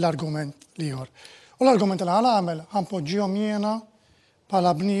għandik l-argument ieħor. U l-argument li għamel ħanpoġġihom jiena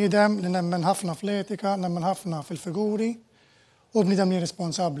bħala bniedem li nemmen ħafna fl-etika, nemmen ħafna fil-figuri u bniedem li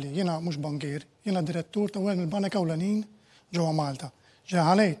responsabbli. Jiena mhux bankier, jiena direttur ta' wieħed mill-banek ewlenin ġewwa Malta.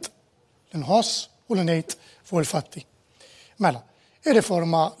 Ġeħanejt l-inħoss u l-ngħid fuq il-fatti. Mela,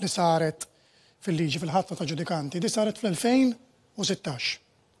 ir-riforma li saret fil-liġi fil-ħatra ta' ġudikanti di saret fl-2016.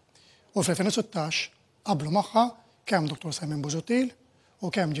 U fl-2016 qablu magħha kemm Dr. Simon Busuttil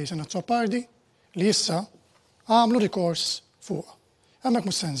u kemm Jason Azzopardi li issa għamlu rikors fuq. Hemmhekk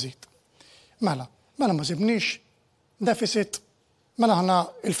mhux se nżid. Mela ma sibniex deficit, mela aħna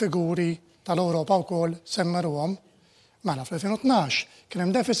il-figuri tal-Ewropa wkoll semmeruhom. Mela fl-2012 kien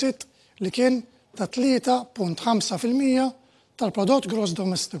hemm deficit li kien ta' 3.5% tal-prodott gross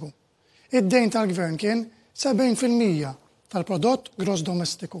domestiku. Id-dejn tal-Gvern kien 70% tal-prodott gross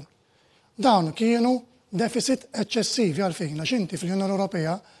domestiku. Dawn kienu deficit eċċessivi għalfejn għax inti fl-Unjoni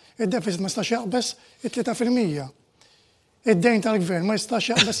Ewropea id-deficit ma jistax jaqbes it-3%. Id-dejn tal-Gvern ma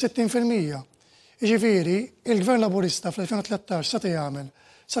jistax jaqbes 60%. Jiġifieri, il-Gvern Laburista fl-2013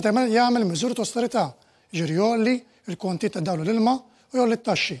 seta' jagħmel miżuri ta' austerità. Jiġri jolli il-konti ta' dawlu l-ilma u jolli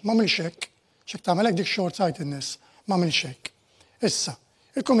t-taxxi. Ma m'għamilx hekk. X'hekk tagħmel hekk dik short-sightedness. Ma m'għamilx hekk. Issa,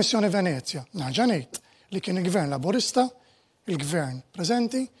 il-Kummissjoni Venezja, naħġa ngħid li kien il-Gvern Laburista, il-Gvern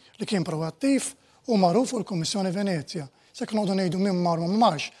preżenti, li kien proattiv u magħruf fuq il-Kummissjoni Venezja. Se kien noqogħdu ngħidu min mar ma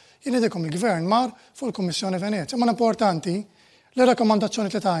marx, jien ngħidilkom il-Gvern mar fuq il-Kummissjoni Venezja. Ma importanti li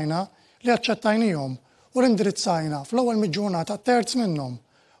rakkomandazzjoni li tajna li aċċettajnihom u l-indirizzajna fl-ewwel mid-ġurnata terz minnhom.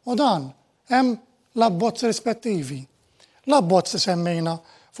 U dan hemm l-abbozzi rispettivi. L-abbozz li semmejna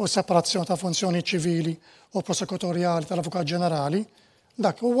fuq separazzjoni ta' funzjoni ċivili u prosekutorjali tal-Avukat Ġenerali,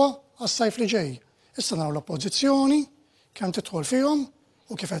 dak huwa għas-sajf li ġej. Issa naraw l-oppożizzjoni kemm tidħol fihom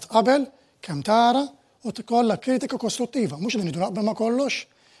u kif qed qabel kemm tara u tkollha kritika kostruttiva, mhux li nidu naqbel ma' kollox,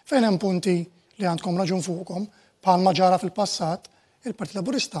 fejn hemm punti li għandkom raġun fuqhom bħalma ġara fil-passat, il-Partit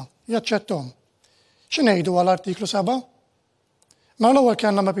Laburista jaċċettom. X'ngħidu għall-artiklu 7? Ma l-ewwel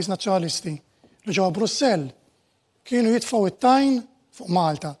kellna MEPs Nazzjonalisti li ġewwa Brussell kienu jitfgħu it-tajn fuq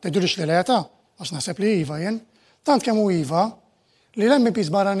Malta. Tgħidulix li leta, għax naħseb li iva jien, tant kemm hu iva li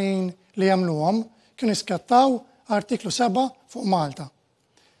l-MPs barranin li jagħmluhom kienu jiskattaw artiklu 7 fuq Malta.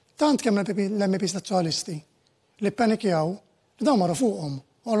 Tant kemm l-MPs Nazzjonalisti li ppanikjaw li dawn marru fuqhom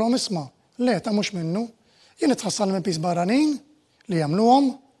u għalhom isma' leta mhux minnu, jien itħassal l-MPs barranin li jagħmluhom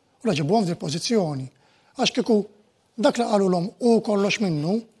u li ġibuhom f'din il-pożizzjoni. Għax kieku dak li qalulhom u kollox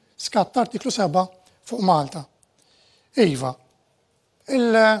minnu skatta artiklu 7 fuq Malta. Iva,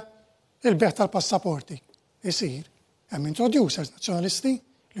 il-beħ tal-passaporti isir hemm introducers nazzjonalisti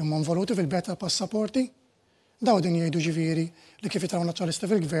li huma involuti fil-beħ tal-passaporti, daw din jgħidu ġifieri li kif jitraw nazzjonalisti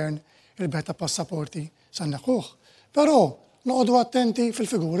fil-gvern il-beħ tal-passaporti se nneħħuh. Però noqogħdu attenti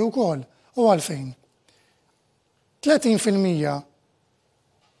fil-figuri wkoll u għalfejn. 30%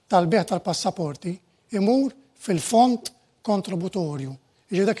 tal-beħ tal-passaporti imur fil-fond kontributorju.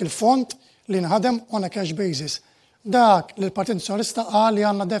 Jiġi dak il-fond li nħadem on a cash basis. Dak li l-Partit Nazzjonalista qal li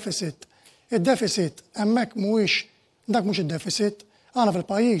għandna deficit. Id-deficit hemmhekk mhuwiex dak mhux id-deficit, għandna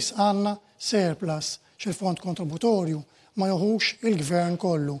fil-pajjiż għandna surplus x'il-fond kontributorju ma joħux il-gvern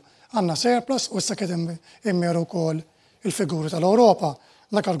kollu. Għandna surplus u issa kien immeru wkoll il-figuri tal-Ewropa,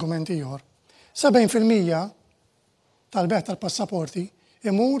 dak argument ieħor. 70% tal-beħ tal-passaporti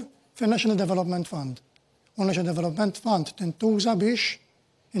imur fin-National Development Fund. U National Development Fund tintuża biex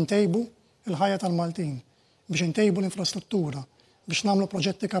intejbu il-ħajja tal-Maltin, biex intejbu l-infrastruttura, biex nagħmlu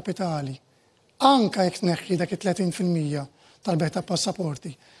proġetti kapitali. Anka jekk tneħħi dak it-30% tal-beħ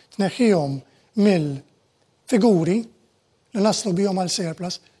tal-passaporti, tneħħihom mill-figuri li naslu bihom għal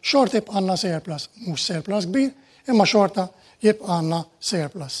surplus, xorta jibqa' għandna surplus, mhux surplus kbir, imma xorta jibqa' għandna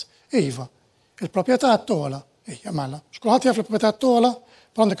surplus. Iva, il-proprjetà tola, mela, xkulħadd jaf il-proprjetà tola,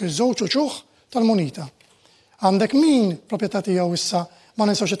 għandek iż-żewġ uċuħ tal-munita. Għandek min proprjetà tiegħu issa ma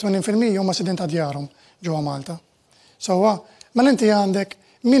ninsawx 80% huma sidin ta' djarhom ġewwa Malta. Sewwa, mela inti għandek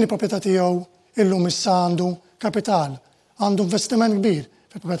min il-proprjetà tiegħu illum issa għandu kapital, għandu investiment kbir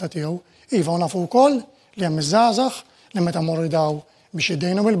fil-proprjetà tiegħu. Iva, u nafu wkoll li hemm iż-żgħażagħ li meta mmorru jdaw biex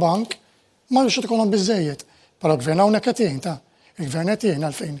jiddejnu mill-bank ma rridx ikollhom biżżejjed. Però l-gvern hawnhekk qed jgħin ta' il-gvern qed jgħin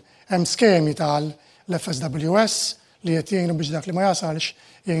għalfejn hemm skemi tal-FSWS li qed jgħinu biex dak li ma jasalx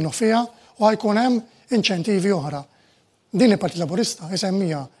jgħinu fiha u ħajkun hemm inċentivi oħra. Din il-Partit Laburista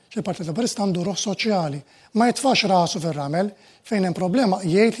isemmija x'il-Partit Laburista għandu ruħ soċjali, ma jitfax rasu fir-ramel fejn hemm problema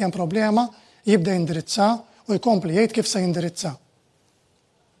jgħid li hemm problema, jibda jindirizza u jkompli jgħid kif se jindirizza.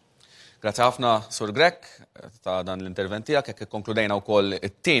 Grazie ħafna Sur Grech ta' dan l-intervent tiegħek, jekk ikkonkludejna wkoll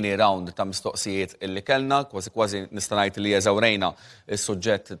it-tieni round ta' mistoqsijiet illi kellna, kważi nista' ngħid li eżawrejna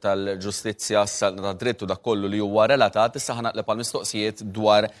s-suġġett tal-ġustizzja ta' drittu dak kollu li huwa relatat, issa ħanaqleb għal mistoqsijiet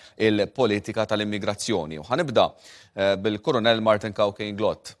dwar il-politika tal-immigrazzjoni. U ħanibda bil-Kurunell Martin Cauchi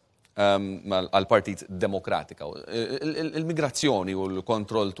Inglott għall-Partit Demokratika. Il-migrazzjoni u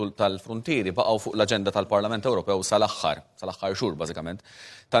l-kontroll tal-frontieri baqgħu fuq l-aġenda tal-Parlament Ewropew sal-aħħar xhur bażikament.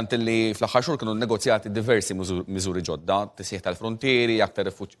 Tant li fl-aħħar xhur kienu negozjati diversi miżuri ġodda, tisjieħ tal-frontieri,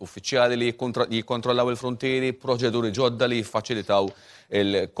 aktar uffiċjali li jikkontrollaw il-frontieri, proċeduri ġodda li jiffaċilitaw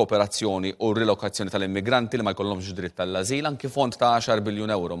il-kooperazzjoni u r-rilokazzjoni tal-immigranti li ma jkollhomx dritt tal-ażil, anki fond ta' 10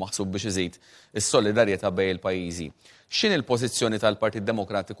 biljun euro maħsub biex iżid is-solidarjetà bejn il-pajjiżi. X'in il-pożizzjoni tal-Partit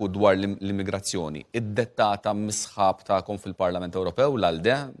Demokratiku dwar l-immigrazzjoni? Iddettata misħab tagħkom fil-Parlament Ewropew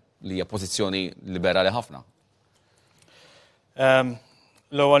l-ALDE li hija pożizzjoni liberali ħafna?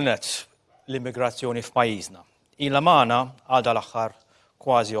 L-ewwel nett, l-immigrazzjoni f'pajjiżna. Ilha magħna għadha l-aħħar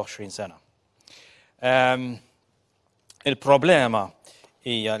kważi 20 sena. Il-problema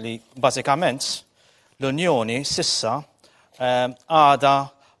hija li bażikament l-Unjoni sissa għadha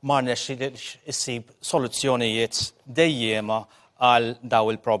ma rnexxilx issib soluzzjonijiet dejjema għal daw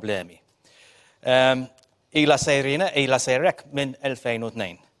il-problemi. Ila sejrek minn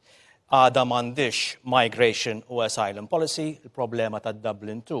 2002. Għada m'għandix migration u asylum policy, il-problema ta'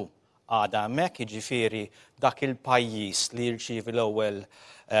 Dublin 2. Għada hemmhekk, jiġifieri dak il-pajjiż li jirċievi l-ewwel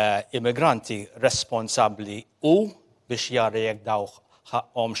immigranti responsabbli biex jara jekk dawk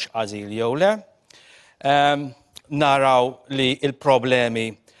ħaqhomx għażil jew le. Naraw li il-problemi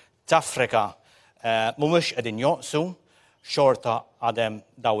t'Afrika mhumiex qegħdin joqsu, xorta għadhem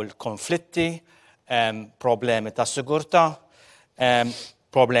daw il-konflitti, problemi ta' sigurtà,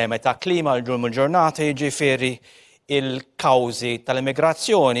 problemi ta' klima l-ġurnum il-ġurnata, jiġifieri il-kawżi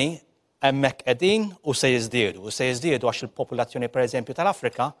tal-immigrazzjoni hemmhekk qegħdin u se jiżdiedu. U se jiżdiedu għax il-popolazzjoni pereżempju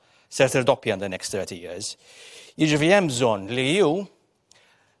tal-Afrika se tirdoppja in the next 30 years. Jiġifieri hemm bżonn li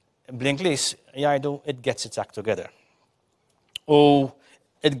bl-Ingliż jgħidu it gets its act together. U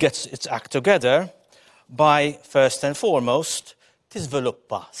it gets its act together by first and foremost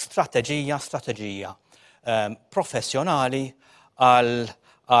tiżviluppa strateġija professjonali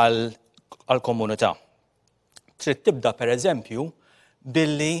għall-komunità. Trid tibda pereżempju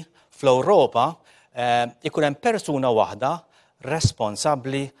billi fl-Ewropa ikun hemm persuna waħda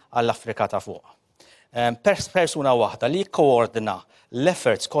responsabbli għall-Afrika ta' fuq. Persuna waħda li jikkoordina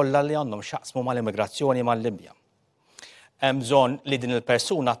l-efforts kollha li għandhom x'jaqsmu mal-immigrazzjoni mal-Libja. Hemm bżonn li din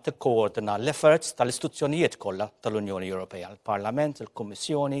il-persuna tikkoordina l-efforts tal-istituzzjonijiet kollha tal-Unjoni Ewropea, il-Parlament,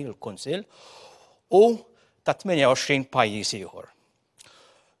 il-Kummissjoni, il-Kunsill u ta' 28 pajjiż ieħor.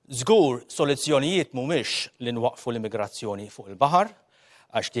 Żgur soluzzjonijiet mhumiex li nwaqfu l-immigrazzjoni fuq il-baħar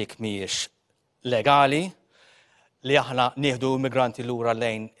għax dik mhijiex legali, li aħna nieħdu immigranti lura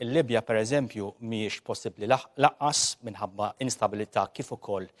lejn il-Libja pereżempju mhijiex possibbli laqqas minħabba instabilità kif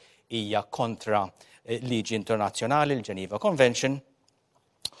ukoll hija kontra liġi internazzjonali, l-Geneva Convention,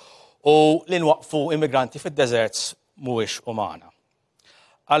 u li nwaqfu immigranti fid-deserts mhuwiex umana.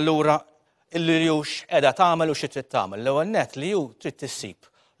 Allura, li jux qiegħda tagħmel u xi trid tagħmel. L-ewwel nett li ju trid tissib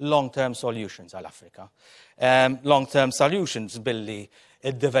long-term solutions għall-Afrika. Long-term solutions billi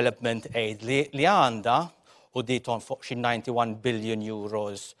il-development aid li għandha u diton fuq xi 91 billion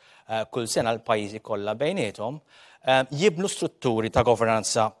euros kull sena l-pajjiżi kollha bejniethom, jibnu strutturi ta'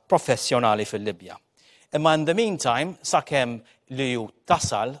 governanza professjonali fil-Libja. Imma in the meantime, sakemm li ju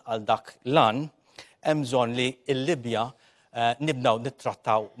tasal għal dak lan, hemm bżonn li l-Libja nibdew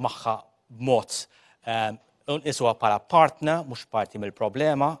nittrattaw magħha b'mod iswa bħala partner, mhux parti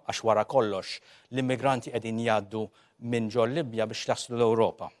mill-problema, għax wara kollox l-immigranti qegħdin jgħaddu minn ġol Libja biex jaslu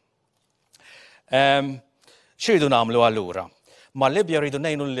l-Ewropa. X'iridu nagħmlu allura? Mal-Libja rridu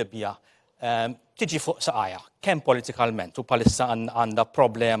ngħinu l-Libja tiġi fuq saqajja, kemm politikalment u bħalissa għandha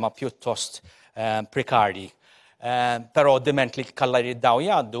problema pjuttost prekarji. Però diment li kalla jiddaw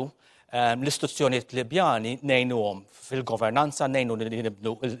jgħaddu, l-istituzzjonijiet Libjani ngħinuhom fil-governanza, ngħinu li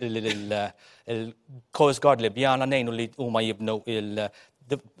nibnu il-Coast Guard Libjana, ngħinu li huma jibnu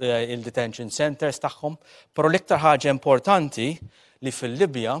il-detention centers tagħhom, però l-iktar ħaġa importanti li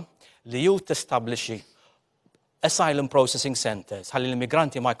fil-Libja li ju tistabbilixxi asylum processing centers ħalli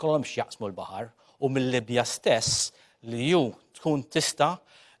l-immigranti ma jkollhomx jaqsmu l-baħar u mill-Libja stess li ju tkun tista'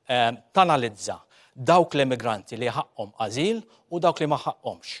 tanalizza dawk l-immigranti li ħaqhom għażil u dawk li ma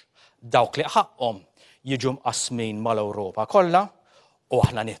ħaqhomx. Dawk li ħaqhom jiġu mqasmin mal-Ewropa kollha u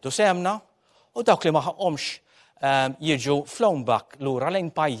aħna nieħdu semna u dawk li ma ħaqhomx jiġu flown back lura lejn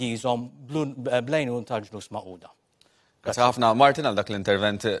pajjiżhom bl-għajnuna tal-ġnus Magħquda. Grazie ħafna Martin għal dak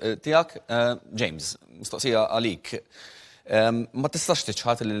l-intervent tiegħek. James, mistoqsija għalik. Ma tistax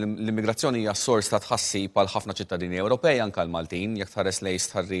tiċħat li l-immigrazzjoni hija sors ta' tħassib għal ħafna ċittadini Ewropej anke l-Maltin, jekk tħares lejn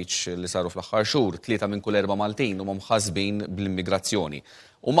stħarriġ li saru fl-aħħar xhur, 3 minn kull 4 Maltin huma mħassbin bl-immigrazzjoni.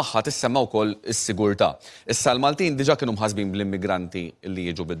 U magħha tissemma wkoll is-sigurtà. Issa l-Maltin diġà kienu mħassbin bl-immigranti li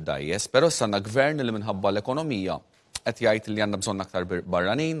jiġu bid-dajjes, però issa għandna gvern li minħabba l-ekonomija qed jgħid li għandna bżonn aktar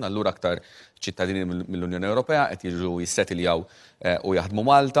barranin, allura aktar ċittadini mill-Unjoni Ewropea qed jiġu jissetiljaw u jaħdmu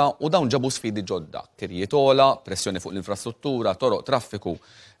Malta u dawn ġabu sfidi ġodda, tirjiet ogħla, pressjoni fuq l-infrastruttura, toroq traffiku.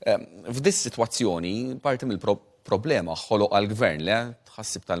 F'dis sitwazzjoni parti mill-problema ħoloq għall-gvern le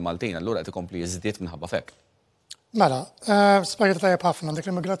tħassib tal-Maltin, allura qed ikompli jiżdied minħabba fek. Mela, spajjet tajjeb ħafna dik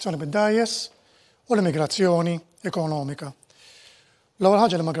l-immigrazzjoni bid-dajjes u l-immigrazzjoni ekonomika. L-ewwel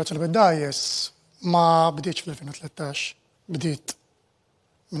ħaġa l-immigrazzjoni bid-dajjes ma bdietx fl-2013, bdiet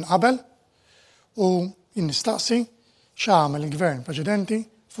minn qabel u nistaqsi x'għamel il-gvern preċedenti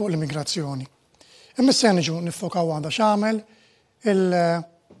fuq l-immigrazzjoni. Imma se niġu niffokaw għandha x'għamel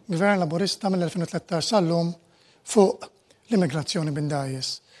il-gvern Laburista mill-2013 sal-lum fuq l-immigrazzjoni bid-dajjes.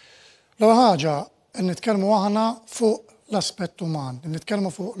 L-ewwel ħaġa nitkellmu aħna fuq l-aspett uman, nitkellmu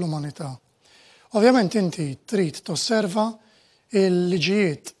fuq l-umanità. Ovvjament inti trid tosserva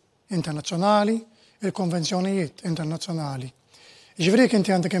il-liġijiet internazzjonali, il-konvenzjonijiet internazzjonali. Ġifieri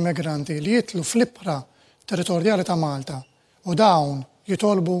inti għandek immigranti li jitlu fl-ibħra territorjali ta' Malta u dawn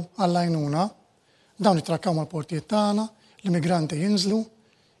jitolbu għall-għajnuna, dawn jitrakkaw mal-portijiet tagħna, l-immigranti jinżlu,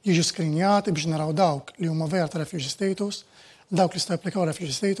 jiġu skrinjati biex naraw dawk li huma vera ta' refugee status, dawk li sta' applikaw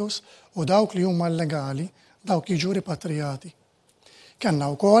refugee status u dawk li huma illegali, dawk jiġu ripatrijati. Kenna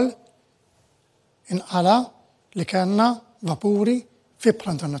wkoll inqala li kenna vapuri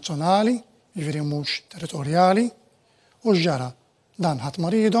fibħra internazzjonali, jiġifieri mhux territorjali, u ġara dan ħadd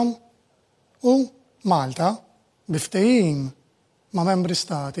maridhom u Malta biftehim ma' membri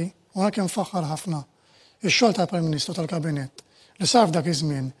stati u kien faħħar ħafna ix-xogħol tal-Prim Ministru tal-Kabinett li sar f'dak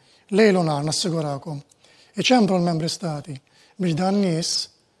iż-żmien lejl u nhar nassigurakom iċempru l-membri stati biex dan nies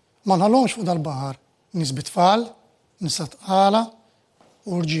ma nħallhomx fuq dal-baħar nies bit-tfal, nisa tqala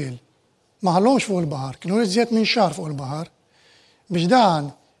u rġiel. Ma ħallhomx fuq il-baħar, kienu iżjed minn xahar fuq il-baħar biex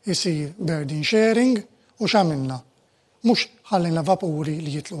dan isir burden sharing u x'għamilna. Mhux ħallejna vapuri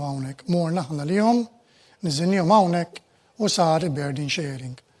li jitlu hawnhekk, morna aħna lihom, niżinnihom hawnhekk u sar burden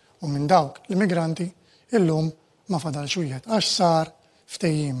sharing. U minn dawk l-immigranti illum ma fadalx wieħed għax sar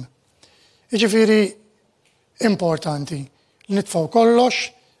ftehim. Jiġifieri importanti li nitfgħu kollox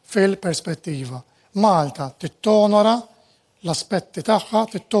fil-perspettiva. Malta tittonora l-aspetti tagħha,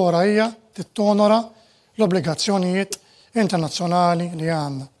 tittora hija tittonora l-obbligazzjonijiet internazzjonali li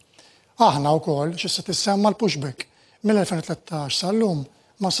għandna. Aħna wkoll x'issa tissemma l-pushback mill-2013 sal-lum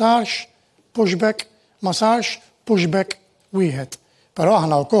ma sarx pushback wieħed. Però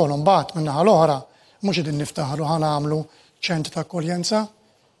aħna wkoll imbagħad min-naħa l-oħra mhux qegħdin niftaħru ħanagħmlu ċentri ta' akkoljenza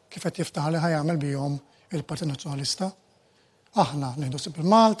kif qed jiftaħ li ħajjagħmel bihom il-Partit Nazzjonalista. Aħna nieħdu sib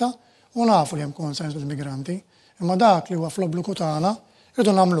il-Malta u nafu li hemm konsens bil-migranti, imma dak li huwa fl-obbligu tagħna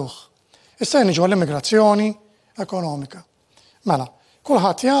rridu nagħmluh. Issa niġu għall-immigrazzjoni ekonomika. Mela,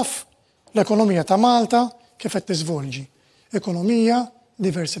 kulħadd jaf l-ekonomija ta' Malta kif qed tiżvolġi. Ekonomija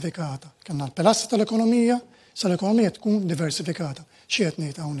diversifikata. Kellna l-pilastri tal-ekonomija, sa l-ekonomija tkun diversifikata. Xi qed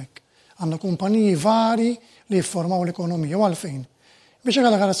ngħid hawnhekk? Għandna kumpaniji vari li jiffurmaw l-ekonomija u għalfejn. Biex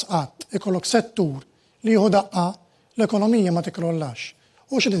ikollok qatt ikollok settur li jieħu daqqa l-ekonomija ma tikrollax.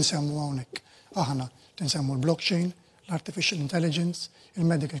 U xi tinsemmu hawnhekk? Aħna tinsemmu l-blockchain, l-artificial intelligence,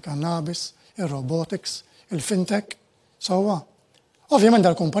 il-medical cannabis, il-robotics, il-fintech. Sewwa. Ovvjament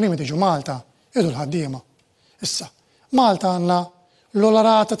dal-kumpaniji tiġu Malta idu l-ħaddiema. Issa, Malta għandna l-ogħla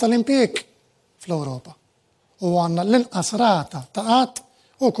rata tal-impjieg fl-Ewropa u għandna l-inqas rata ta' qatt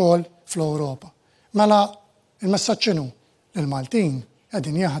ukoll fl-Ewropa. Mela il-messaġġ inhu lill-Maltin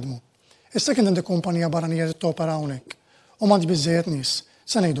qegħdin jaħdmu. Issa kien għandek kumpanija barranija li topera hawnhekk u m'għandix biżżejjed nies,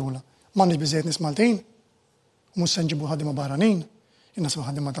 se ngħidula, m'għandix biżżejjed nies Maltin u mhux se nġibu ħaddiema barranin, jien nasbu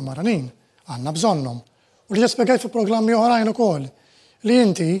ħaddiema ta' barranin, għandna bżonnhom. U li spjegajt fi programmi oħrajn ukoll li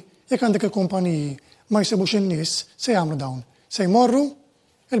inti jekk għandek il-kumpaniji ma jsibux in-nies se jagħmlu dawn, se jmorru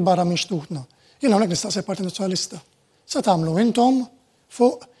il-barra minn xtutna. Jien hawnhekk nistaqsi l-Partit Nazzjonalista. Se tagħmlu intom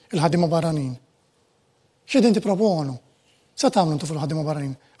fuq il-ħaddiema barranin. X'qegħdin tipproponu? Se tagħmlu intom fuq il-ħaddiema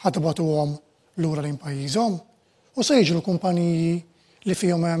barranin? Ħadd tibgħatuhom lura lejn pajjiżhom? U se jiġu l-kumpaniji li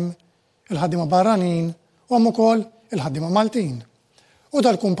fihom hemm il-ħaddiema barranin u hemm ukoll il-ħaddiema Maltin. U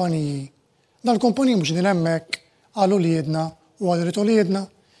dal-kumpaniji mhux din hemmhekk għal uliedna u għal irid uliedna.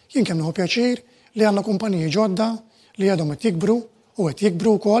 Jien kemm nieħu pjaċir li għandna kumpaniji ġodda li għadhom qed jikbru u qed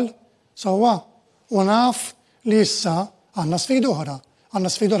jikbru wkoll sewwa u naf li issa għandna sfida oħra.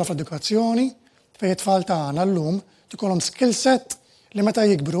 Għandna sfida oħra fl-edukazzjoni fejn it-tfal tagħna llum tikollhom skill set li meta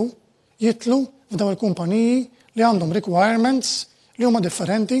jikbru jitlu f'dawn il-kumpaniji li għandhom requirements li huma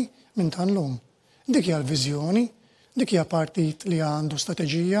differenti minn ta' llum. Dik hija l-viżjoni, dik hija partit li għandu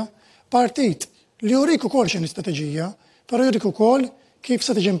strateġija, partit li jurik ukoll x'inhi strateġija, però jurik ukoll kif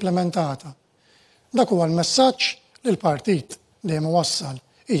se tiġi implementata. Dak huwa l-messaġġ li l-partit dejjem wassal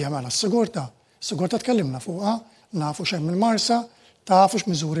hija mela s-sigurtà. S-sigurtà tkellimna fuqha, nafu x'hemm il-marsa, tafu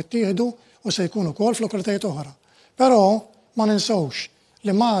x'miżuri ttieħdu u se jkunu ukoll f'lokalitajiet oħra. Però ma ninsewx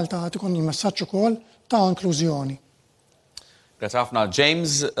li Malta għad ikun il-messaġġ ukoll ta' inklużjoni. Grazie ħafna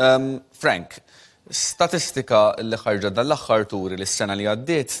James. Frank, statistika li ħarġet dal-aħħar turi li s-sena li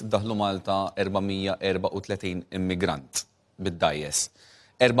għaddiet daħlu Malta 434 immigrant bid-dajjes.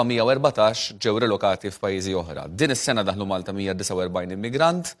 414 ġew relokati f'pajjiżi oħra. Din is-sena daħlu Malta 149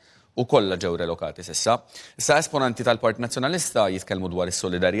 immigrant u kollha ġew relokati s'issa. Issa esponenti tal-Partit Nazzjonalista jitkellmu dwar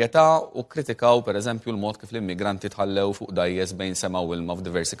is-solidarjetà u kritikaw pereżempju l-mod kif l-immigranti tħallew fuq dajjes bejn sema u ilma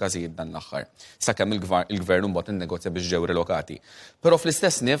f'diversi każijiet dan l-aħħar. Sakemm il-Gvern imbagħad innegozja biex ġew relokati. Però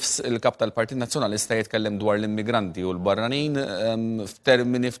fl-istess nifs il-kap tal-Partit Nazzjonalista jitkellem dwar l-immigranti u l-barranin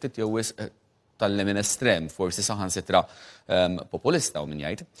f'termini ftit jew tal-lemin estrem, forsi saħansitra populista u min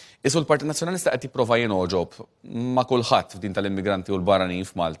jgħid. Isu l-Partit Nazzjonalista qed jipprova jinoġob ma' kulħadd f'din tal-immigranti u l-barranin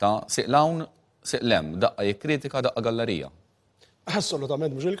f'Malta, siqlawn siqlem, daqqa jikkritika, daqqa gallerija.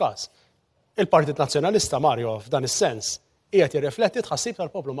 Assolutament mhux il-każ. Il-Partit Nazzjonalista Mario f'dan is-sens qiegħed jirrifletti tħassib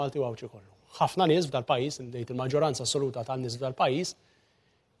tal-poplu Malti u Għawċi kollu. Ħafna nies f'dal-pajjiż, indejt il-maġġoranza assoluta tan-nies f'dal-pajjiż,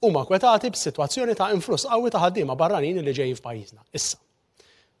 huma kwetati b'sitwazzjoni ta' influss qawwi ta' ħaddiema barranin li ġejjin f'pajjiżna. Issa.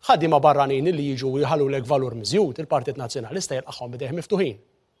 Ħaddiema barranin li jiġu jħallulek valur miżjud, il-Partit Nazzjonalista jilqaħħom bidejh miftuħin.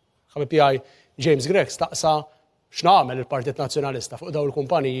 MEP James Grech staqsa x'nagħmel il-Partit Nazzjonalista fuq dawn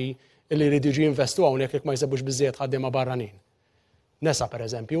il-kumpaniji li jridu jiġu jinvestu hawnhekk jekk ma jsebux biżżejjed ħaddiema barranin. Nesa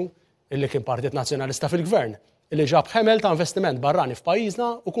pereżempju, illi kien Partit Nazzjonalista fil-Gvern, illi ġab ħemel ta' investiment barrani f'pajjiżna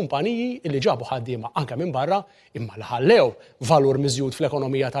u kumpaniji illi ġabu ħaddiema anke minn barra imma li ħallew valur miżjud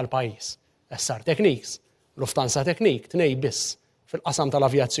fl-ekonomija tal-pajjiż. SR Techniques, Lufthansa Technique, tnej biss fil-qasam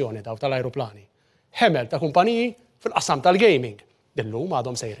tal-avjazzjoni daw tal-ajruplani. Ħemel ta' kumpaniji fil-qasam tal-gaming. Dillum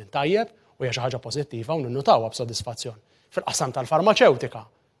għadhom sejrin tajjeb u hija xi ħaġa pożittiva u ninnutawha b'sodisfazzjon. Fil-qasam tal-farmaceutika,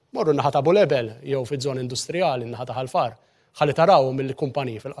 morru naħa ta' Bulebel jew fiż-żon industrijali naħa ta' Ħalfar, ħalli taraw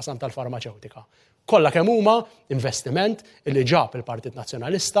mill-kumpaniji fil-qasam tal-farmaceutika. Kollha kemm huma investiment illi ġab il-Partit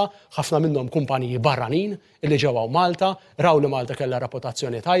Nazzjonalista, ħafna minnhom kumpaniji barranin illi ġewwa Malta, raw li Malta kellha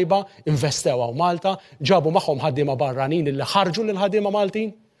reputazzjoni tajba, investew Malta, ġabu magħhom ħaddiema barranin illi ħarġu lil ħaddiema Maltin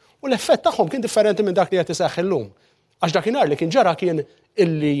u l-effett tagħhom kien differenti minn dak li qed iseħħ illum. Għax dakinhar li kien ġara kien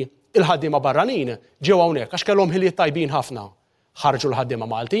illi il-ħaddiema barranin ġew hawnhekk għax kellhom ħiliet tajbin ħafna. Ħarġu l-ħaddiema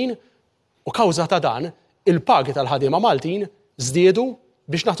Maltin u kawża ta' dan il-pagi tal-ħaddiema Maltin żdiedu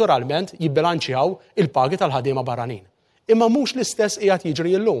biex naturalment jibbilanċjaw il-pagi tal-ħaddiema barranin. Imma mhux l-istess qiegħed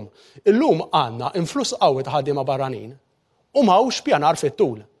jiġri llum. Illum għandna influss qawwi ta' ħaddiema barranin u m'hawnx pjanar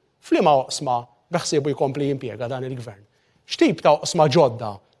fit-tul. F'liema oqsma beħsiebu jkompli jimpjega dan il-Gvern. X'tip ta' oqsma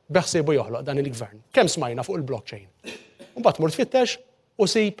ġodda beħsiebu joħloq dan il-Gvern? Kemm smajna fuq il-blockchain? Mbagħad mur tfittex u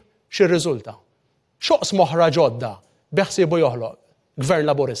sib x'ir-riżulta. X'oqsma oħra ġodda beħsiebu joħloq Gvern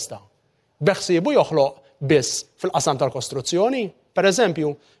Laburista? Beħsiebu joħloq biss fil-qasam tal-kostruzzjoni? Per eżempju,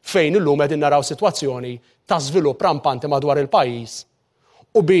 fejn illum qegħdin naraw sitwazzjoni ta' żvilupp rampanti madwar il-pajjiż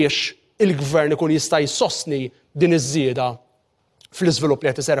u biex il-Gvern ikun jista' jsostni din iż-żieda fl-iżvilupp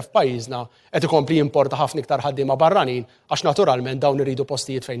li qed iseħħ f'pajjiżna qed ikompli jimporta ħafna iktar ħaddiema barranin għax naturalment dawn iridu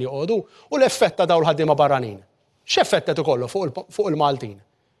postijiet fejn joqogħdu u l-effett ta' dawn il-ħaddiema barranin. X'effett qed ikollu fuq il-Maltin?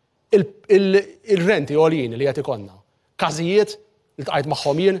 Il-renti għoljin li qed ikollna. Każijiet li tqajt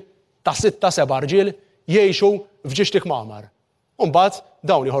magħhom jien ta' 6-7 rġiel jgħixu f'ġixtik Ma'mar. Mbagħad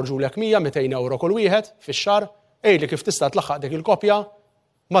dawn jħorġulek 100-200 euro kull wieħed fix-xahar, ejli kif tista' tlaħħaq dik il-kopja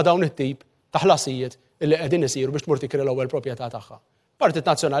ma' dawn it-tip ta' ħlasijiet illi qegħdin isiru biex tmur tikri l-ewwel proprjetà tagħha. Partit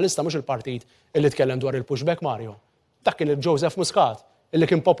Nazzjonalista mhux il-partit illi tkellem dwar il-pushback Mario. Dak kien il-Joseph Muscat illi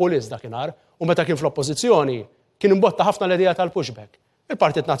kien populist dakinhar u meta kien fl-oppożizzjoni kien imbotta ħafna l-idea tal-pushback.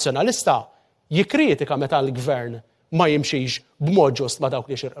 Il-Partit Nazzjonalista jikkritika meta l-Gvern ma jimxix b'mod ġust ma' dawk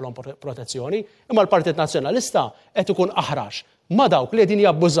li xirqilhom protezzjoni, imma l-Partit Nazzjonalista qed ikun aħrax ma' dawk li qegħdin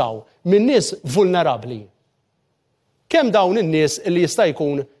jabbużaw minn nies vulnerabbli. Kemm dawn in-nies illi jista'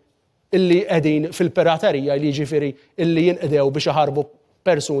 jkun illi qegħdin fil-piraterija li jiġifieri illi jinqdew biex iħarbu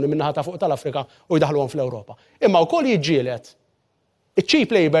persuni min-naħa ta' fuq tal-Afrika u jdaħluhom fl-Ewropa. Imma wkoll jiġġieled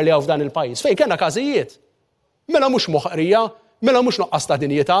iċ-cheap labor li hawn f'dan il-pajjiż fejn kellna każijiet. Mela mhux moħqrija, mela mhux noqqas ta'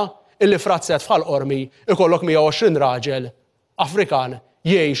 dinjità illi frazzet fħal qormi ikollok 120 raġel Afrikan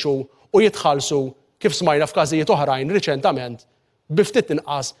jgħixu u jitħallsu kif smajna f'każijiet oħrajn riċentament bi ftit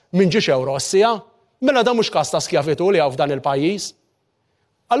inqas minn ġiex euro s-sija, mela da mhux każ ta' skjavitu li hawn f'dan il-pajjiż.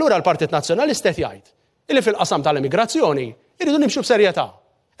 Allura l-Partit Nazzjonalista qed jgħid illi fil-qasam tal-immigrazzjoni jridu nimxu b'serjetà.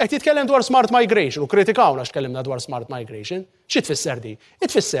 Qed jitkellem dwar smart migration u kritikawna x'kellimna dwar smart migration. Xi tfisser di?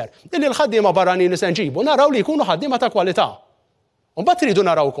 Tfisser illi l-ħaddiema barranin li se nġibu naraw li jkunu ħaddiema ta' kwalità. U mbagħad tridu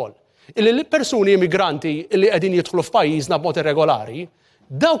naraw ukoll illi l-persuni immigranti illi qegħdin jidħlu f'pajjiżna b'mod irregolari,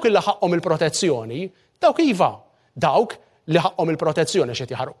 dawk illi ħaqhom il-protezzjoni, dawk iva, dawk li ħaqhom il-protezzjoni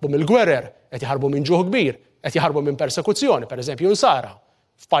qed jaħarbu mill-gwerer, qed jaħarbu minn ġuħ kbir, qed jaħarbu minn persekuzzjoni, pereżempju nsara,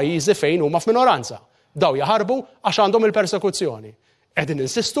 f'pajjiżi fejn huma f'minoranza. Daw jaħarbu għax għandhom il-persekuzzjoni. Qegħdin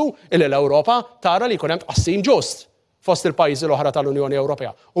insistu illi l-Ewropa tara li jkun hemm tqassim ġust fost il-pajjiżi l-oħra tal-Unjoni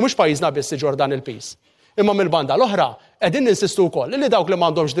Ewropea u mhux pajjiżna biss Ġordan il-Peace. Imma mill-banda l-oħra qegħdin insistu wkoll li dawk li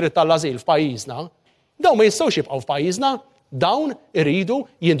m'għandhomx dritt tal-ażil f'pajjiżna, daw ma jistgħux jibqgħu f'pajjiżna Dawn iridu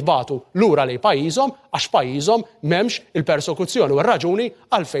jintbatu lura lejn pajjiżhom għax pajjiżhom m'hemmx il-persekuzzjoni u r-raġuni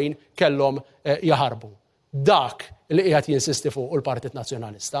għalfejn kellhom jaħarbu. Dak li qiegħed jinsisti fuq il-Partit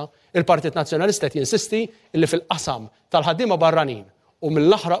Nazzjonalista. Il-Partit Nazzjonalista qed jinsisti li fil-qasam tal-ħaddiema barranin u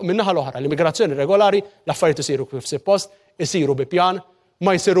min-naħa l-oħra l-immigrazzjoni regolari l-affarijiet isiru kif suppost, isiru bi pjan,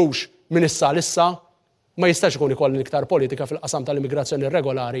 ma jsirux minn issa l-issa, ma jistax ikun ikoll iktar politika fil-qasam tal-immigrazzjoni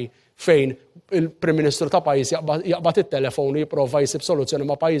regolari fejn il-Prim Ministru ta' pajjiż jaqbad it-telefon jipprova jsib soluzzjoni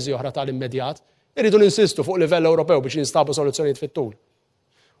ma' pajjiżi oħra tal-immedjat. Iridu ninsistu fuq livell Ewropew biex jinstabu soluzzjonijiet fit-tul.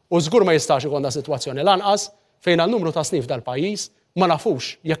 U żgur ma jistax ikonna sitwazzjoni lanqas fejn għal numru ta' snif dal-pajjiż ma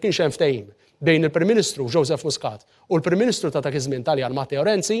nafux jekk kienx hemm ftehim bejn il-Prim Ministru Joseph Muscat u l-Prim Ministru ta' dak iż-żmien Taljan Matteo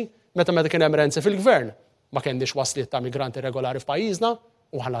Renzi, meta kien hemm Renzi fil-gvern, ma kenniex wasliet ta' migranti regolari f'pajjiżna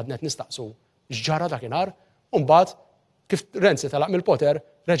u aħna għadnet nistaqsu x'ġara dakinhar, u mbagħad kif Renzi telaq mill-poter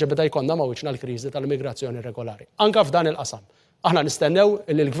reġa' beda jkollna mawwiċna l-kriżi tal-immigrazzjoni regolari. Anke f'dan il-qasam. Aħna nistennew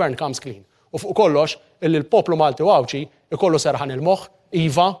li l-gvern comes clean. U fuq kollox illi l-poplu Malti u Cauchi ikollu serħan il-moħħ,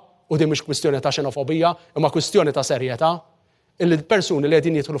 iva, u din mhix kwistjoni ta' xenofobija, imma kwistjoni ta' serjetà, illi l-persuni li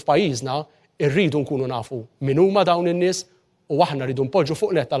qegħdin jidħlu f'pajjiżna irridu nkunu nafu min huma dawn in-nies u aħna rridu npoġġu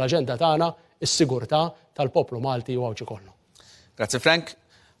fuq net tal-aġenda tagħna is-sigurtà tal-poplu Malti u Cauchi kollu. Grazzi Frank.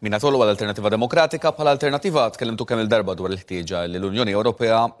 Mina Tolu għall-Alternattiva Demokratika. Bħala Alternattiva tkellimtu kemm il-darba dwar il-ħtieġa li l-Unjoni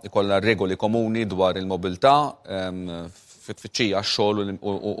Ewropea ikollha regoli komuni dwar il-mobilità fit-tfittxija għax-xogħol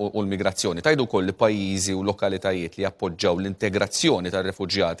u l-migrazzjoni. Tajdu wkoll li pajjiżi u lokalitajiet li jappoġġjaw l-integrazzjoni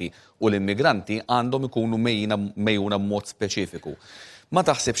tar-refuġjati u l-immigranti għandhom ikunu mejjuna b'mod speċifiku. Ma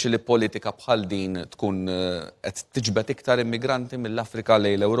taħsibx li politika bħal din tkun qed tiġbed iktar immigranti mill-Afrika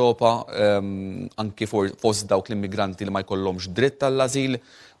lejn l-Ewropa, anki fost dawk l-immigranti li ma jkollhomx dritt tal-ażil,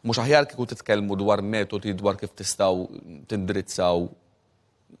 mhux aħjar kieku titkellmu dwar metodi dwar kif tistgħu tindrizzaw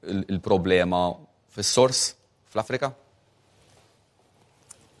il-problema fis-sors fl-Afrika?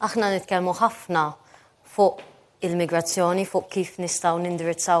 Aħna nitkellmu ħafna fuq il-migrazzjoni, fuq kif nistgħu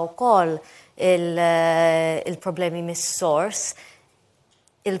nindirizzaw ukoll il-problemi mis-sors.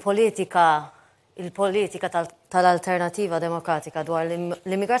 Il-politika tal-Alternattiva Demokratika dwar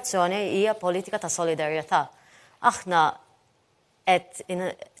l-immigrazzjoni hija politika ta' solidarjetà. Aħna qed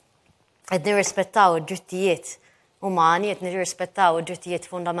nirrispettaw id-drittijiet umani, qed nirrispettaw id-drittijiet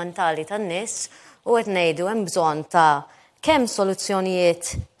fundamentali tan-nies u qed ngħidu hemm bżonn ta' kemm soluzzjonijiet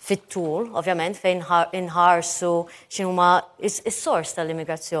fit-tul, ovvjament fejn inħarsu x'inhuma is-sors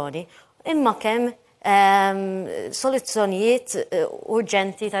tal-immigrazzjoni, imma kemm soluzzjonijiet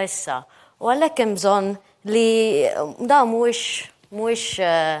urġenti ta' issa. U għalhekk hemm bżonn li da mhuwiex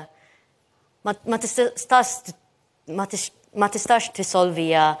ma tistax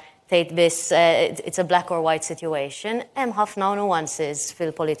tisolvija tgħid biss it's a black or white situation. Hemm ħafna nuances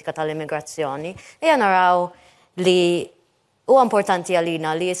fil-politika tal-immigrazzjoni. Ejja naraw li huwa importanti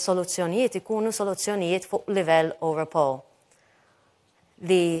għalina li s-soluzzjonijiet ikunu soluzzjonijiet fuq livell Ewropew.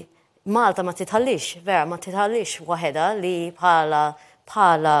 Li Malta ma titħallix, vera ma titħallix waħeda li bħala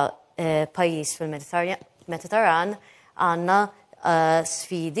pajjiż fil-Mediterran għandna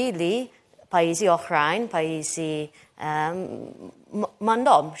sfidi li pajjiżi oħrajn, pajjiżi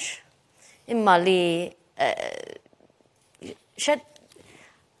m'għandhomx. Imma li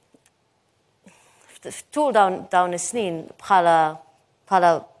tul dawn is-snin bħala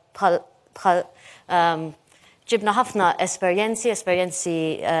ġibna ħafna esperjenzi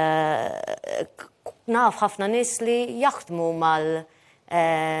naf ħafna nies li jaħdmu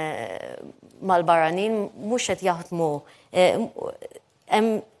mal-barranin mhux qed jaħdmu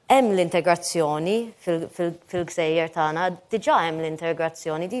hemm l-integrazzjoni fil-gżejjer tagħna, diġà hemm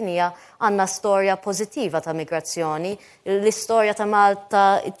l-integrazzjoni, din hija għandna storja pożittiva ta' migrazzjoni, l-istorja ta'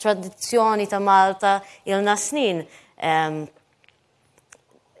 Malta, it-tradizzjoni ta' Malta ilna snin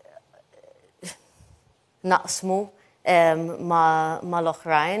naqsmu ma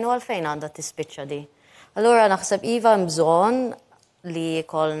l-oħrajn u għalfejn għandha tispiċċa di. Allura naħseb iva bżonn li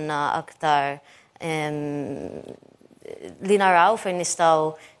jkollna aktar li naraw fejn nistgħu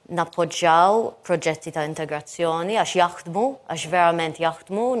nappoġġjaw proġetti ta' integrazzjoni għax jaħdmu, għax verament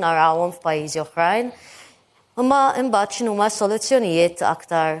jaħdmu, narawhom f'pajjiżi oħrajn. Imma imbagħad x'inhuma soluzzjonijiet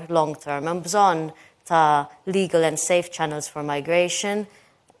aktar long term. Hemm bżonn ta' legal and safe channels for migration.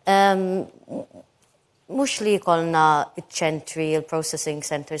 Mux li jkollna iċ-ċentri, il-processing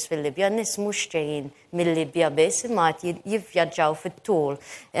centers fil-Libja, nis mux ġejjin mill-Libja biss, imma jivvjaġġaw fit-tul.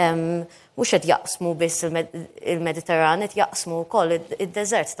 Mux qed jaqsmu biss il-Mediterran, qed jaqsmu wkoll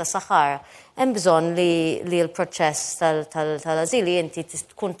id-deżert ta' Sahara. Hemm bżonn li l-proċess tal-ażil inti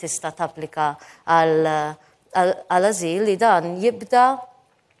tkun tista' tapplika għall-ażil li dan jibda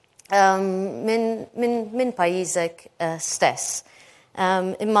minn pajjiżek stess.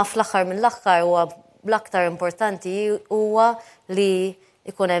 Imma fl-aħħar mill-aħħar huwa l-aktar importanti huwa li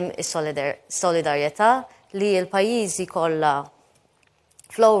ikun hemm is-solidarjetà li l-pajjiżi kollha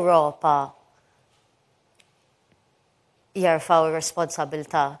fl-Ewropa jarfaw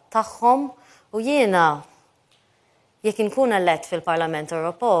ir-responsabilità tagħhom u jiena jekk inkun elett fil-Parlament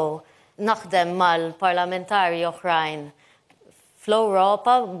Ewropew naħdem mal-parlamentari oħrajn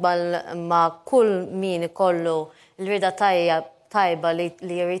fl-Ewropa ma' kull min ikollu l-rida tajba li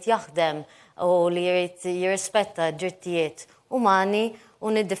jrid jaħdem u li jrid jirrispetta d-drittijiet umani u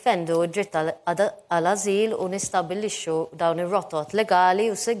niddefendu d-dritt għall-ażil u nistabbilixxu dawn ir-rotot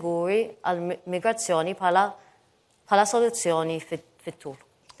legali u siguri għall-migrazzjoni bħala soluzzjoni fit-tul.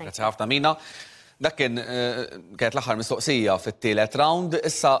 Grazie ħafna Mina. Dak kienet l-aħħar mistoqsija fit-tielet round,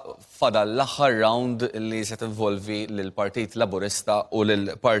 issa fadal l-aħħar round li se tinvolvi lill-Partit Laburista u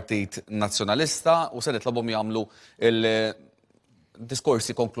lill-Partit Nazzjonalista u se nitlobhom jagħmlu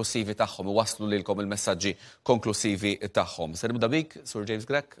diskorsi konklusivi tagħhom u waslu lilkom il-messaġġi konklusivi tagħhom. Se nibda bik, Sur James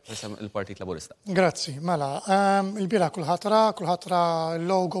Grech, isem il-Partit Laburista. Grazzi, mela. Il-bira kulħadd ra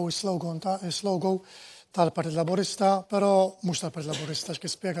l-logo, is-logo tal-Partit Laburista, però mhux tal-Partit Laburista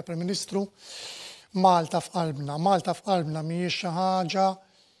x'kif spjega Prim-Ministru. Malta f'qalbna. Malta f'qalbna mhijiex xi ħaġa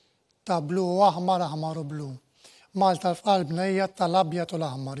ta' blu aħmar, aħmar u blu. Malta f'qalbna hija tal-abjad u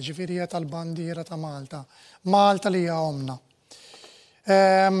l-aħmar, ġifieri hija tal-bandiera ta' Malta. Malta li hija omna.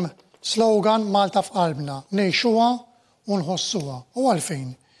 Slogan Malta f'qalbna, ngħixuha u nħossuha. U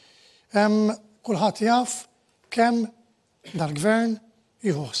għalfejn? Kulħadd jaf kemm dal-gvern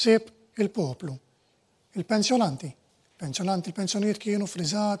jieħu ħsieb il-poplu. Il-pensjonanti. Il-pensjonijiet kienu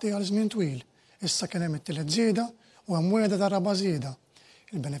friżati għal żmien twil. Issa kien hemm it-tielet żieda u hemm wiegħda ta' raba' żieda.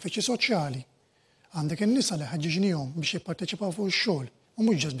 Il-benefiċċji soċjali. Għandek in-nisa li ħaġġiġnihom biex jipparteċipaw fuq ix-xogħol u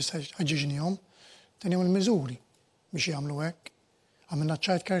mhux ġast biss ħaġġiġnihom, tenhom il-miżuri biex jagħmlu hekk. Għamilna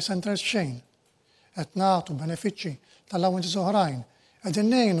child care centers xejn. Qed nagħtu benefiċċji tal-allowances oħrajn. Qegħdin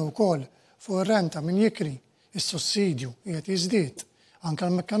ngħinu wkoll fuq ir-renta min jikri is-sussidju qiegħed jiżdied anke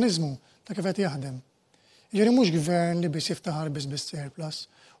l-mekkaniżmu ta' kif qed jaħdem. Jiġri mhux gvern li biss jiftaħar biss surplus,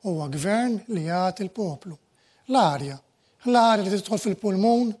 huwa gvern li jagħti l-poplu. L-arja li tidħol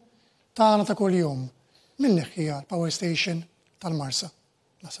fil-pulmun tagħna ta' kuljum. Min hija l-power station tal-Marsa?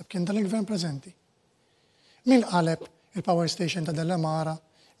 Naħseb kien dan il-gvern preżenti. Min qaleb il-power station ta' Dellamara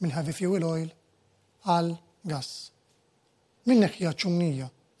mill-heavy fuel oil għal gass. Min hija ċ-ċumnija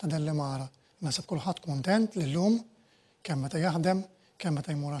ta' Dellamara? Naħseb kulħadd kuntent li llum kemm meta jaħdem, kemm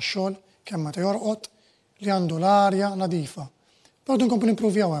meta jmur għax-xogħol, kemm meta jorqod li għandu l-arja nadifa. Però nkomplu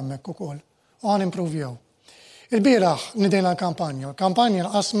nimpruvjaw hemmhekk ukoll. U għan improvjaw. Il-bieraħ nidejna l-kampanja. L-kampanja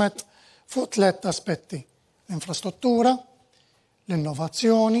nqasmet fuq 3 aspetti. L-infrastruttura,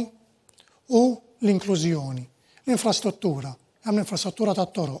 l-innovazzjoni u l-inklużjoni. L-infrastruttura. Hemm l-infrastruttura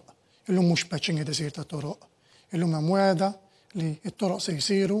tat-toroq. Illum mhux patching isir tat-toroq. Illum hemm wiegħda li t-toroq se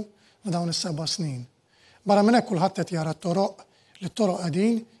jsiru ma' dawn is-7 snin. Barra minn hekk kulħadd qed jara t-toroq li t-toroq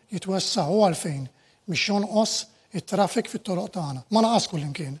qegħdin jitwessaw għalfejn biex jonqos it-traffic fit-toroq tagħna. Ma naqas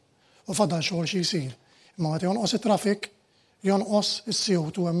kullimkien u fadal xogħol xi jsir. Imma meta jonqos it-traffic jonqos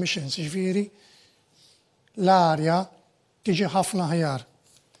is-CO2 emissions, ġifieri l-arja tiġi ħafna ħjar.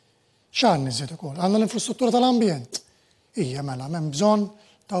 X'għandna niżid ukoll? Għandna l-infrastruttura tal-ambjent. Hija mela m'hemm bżonn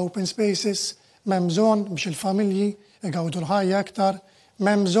ta' open spaces, m'hemm bżonn biex il-familji igawdu l-ħajja aktar,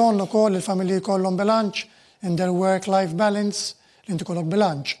 m'hemm bżonn ukoll il-familji jkollhom bilanċ in their work-life balance, li inti kollok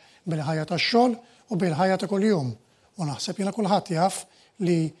bilanċ bil-ħajja tax-xogħol u bil-ħajja ta' kuljum. U naħseb jiena kulħadd jaf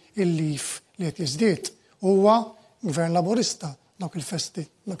li l-lif li qed jiżdied huwa gvern Laburista dawk il-festi,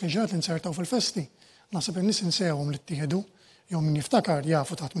 dawk il-ġranet li nsertaw fil-festi. Naħseb in-nies insewhom li ttieħdu, jew min jiftakar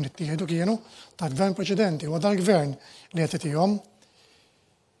jafu taħt min ittieħdu kienu taħt gvern preċedenti u dal-gvern li qed itihom.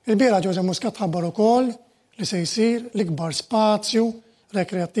 Il-biera Ġewża Muscat ħabbar ukoll li se jsir l-ikbar spazju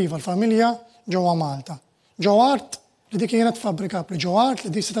rekreattiv għall-familja ġewwa Malta. Ġewwa art li dik kienet fabbrika li ġewwa art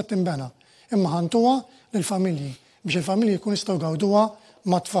li dik se tinbena. Imma ħantuha lill-familji biex il-familji jkun jistgħu jgawduha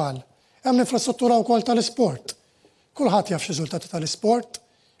mat-tfal. Hemm l-infrastruttura wkoll tal-isport. Kulħadd jaf x'riżultati tal-isport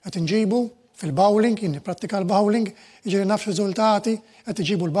qed inġibu fil-bowling, jien nipprattika l-bowling, jiġri naf x'riżultati qed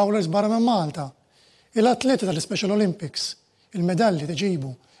iġibu l-bowlers barra minn Malta. Il-atleti tal-Special Olympics, il-medalli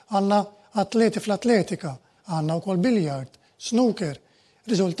tiġibu, għandna atleti fl-atletika, għandna wkoll biljard, snooker,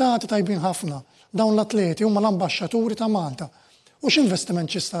 riżultati tajbin ħafna. Dawn l-atleti huma l-ambaxxaturi ta' Malta. U x'investiment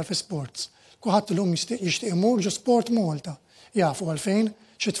x'istar fi sports? Kulħadd illum jixtieq imur ġu sport Malta. Jafu għalfejn,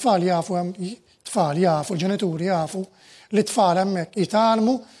 xi tfal jafu hemm tfal jafu, l-ġenituri jafu li tfal hemmhekk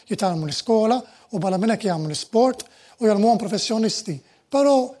jitalmu l-iskola u bala minn hekk jagħmlu l-isport u jagħmluhom professjonisti.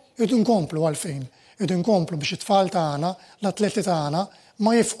 Però Irridu nkomplu għalfejn. Irridu nkomplu biex it-tfal tagħna, l-atleti tagħna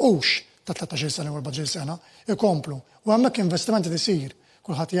ma jifqux ta' 13 sena u 14 sena, ikomplu. U hemmhekk investimenti tisir.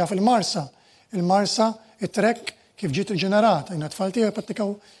 Kulħadd jaf il-Marsa, it-trek kif ġiet il-ġenerata, jina t-tfal tiegħi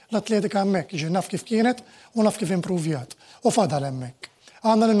prattikaw l-atletika hemmhekk, jiġi naf kif kienet u naf kif improvjat. U fadal hemmhekk.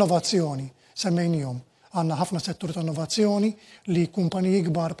 Għandna l-innovazzjoni, semmejnihom. Għandna ħafna setturi ta' innovazzjoni li kumpaniji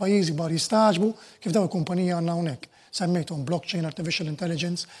kbar, pajjiżi kbar jistaġbu kif dawn il-kumpaniji għandna hawnhekk. Semmejthom blockchain, artificial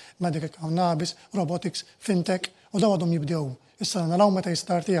intelligence, medical cannabis, robotics, fintech, u daw għadhom jibdew. Issa naraw meta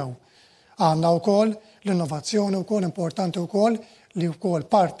jistartijaw. Għandna wkoll l-innovazzjoni wkoll importanti wkoll li wkoll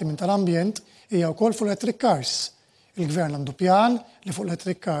parti minn tal-ambjent hija wkoll fuq electric cars. Il-gvern għandu pjan li fuq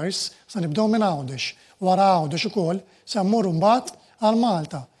electric cars sa nibdew minn Għawdex. Wara Għawdex ukoll se mmorru mbagħad għal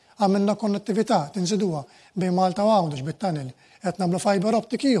Malta. Għamilna konnettività tinżiduha bejn Malta u Għawdex bit-tunnel. Qed nagħmlu fiber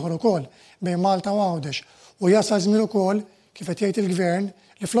optic ieħor ukoll bejn Malta u Għawdex. U jasal żmien ukoll kif qed jgħid il-gvern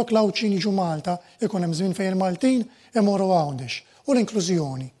li flok Lawċin jiġu Malta ikun hemm żmien fejn il-Maltin imorru Għawdex. U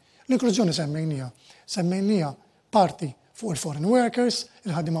l-inklużjoni. L-inklużjoni semmejnija parti fuq il-foreign workers,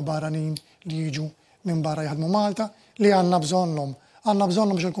 il-ħaddiema barranin li jiġu minn barra jaħdmu Malta, li għandna bżonnhom. Għandna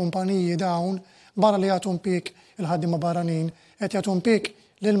bżonnhom biex il-kumpaniji dawn barra li jagħtu impik il-ħaddiema barranin qed jagħtu impik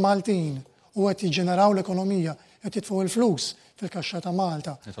lil Maltin u qed jiġġeneraw l-ekonomija, qed jitfgħu il-flus fil-kaxxa ta'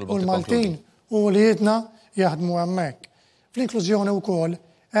 Malta. U l-Maltin u li jidna jaħdmu hemmhekk. Fl-inklużjoni wkoll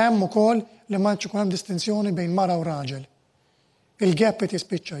hemm ukoll li ma ikun hemm distinzjoni bejn mara u raġel. Il-gap qed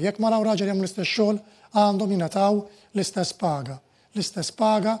jispiċċa. Jekk mara u raġel jagħmlu l-istess xogħol, għandhom jingħataw l-istess paga. L-istess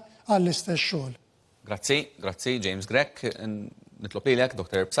paga għall-istess xogħol. Grazzi, James Grech. Nitlob ilek,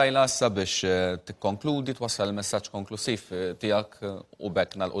 Dr. Psaila, sabiex tikkonkludi twassal il-messaġġ konklusiv tiegħek u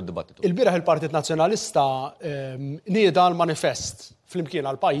bekk nagħlqu d-dibattitu. Il-bieraħ il-Partit Nazzjonalista nieda l-manifest flimkien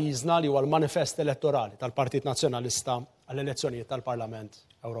għal pajjiżna li huwa l-manifest elettorali tal-Partit Nazzjonalista għall-elezzjonijiet tal-Parlament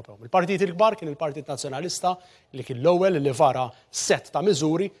Ewropew. Il-Partit il-kbar kien il-Partit Nazzjonalista li kien l-ewwel li vara set ta'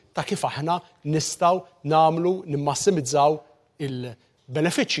 miżuri ta' kif aħna nistgħu nagħmlu nimmassimizzaw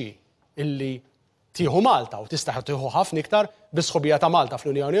il-benefiċċji illi tieħu Malta u tista' tieħu ħafna iktar bis-sħubija ta' Malta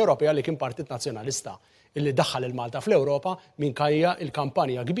fl-Unjoni Ewropea li kien Partit Nazzjonalista illi daħħal il-Malta fl-Ewropa minkejja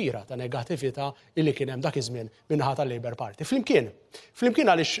il-kampanja kbira ta' negattività illi kien hemm dak iż-żmien minnaħa tal-Labour Party.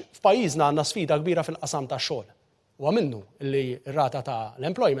 Flimkien għaliex f'pajjiżna għandna sfida kbira fil-qasam tax-xogħol. Huwa minnu li r-rata ta'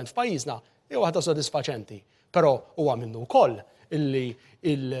 l-employment f'pajjiżna hija waħda sodisfaċenti, però huwa minnu wkoll illi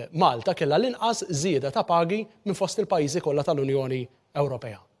il-Malta kellha l-inqas żieda ta' pagi minn fost il-pajjiżi kollha tal-Unjoni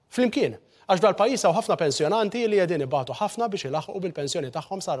Ewropea. Flimkien għax dal-pajjiż hawn ħafna pensjonanti li qegħdin ibagħtu ħafna biex ilaħqu bil-pensjoni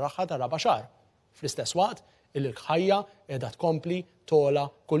tagħhom sar-raħħa ta' raba' xahar. Fl-istess waqt il-ħajja qiegħda tkompli tola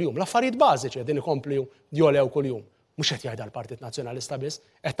kuljum. L-affarijiet bażiċi qegħdin ikomplu jolew kuljum. Mhux qed jgħidha l-Partit Nazzjonalista biss,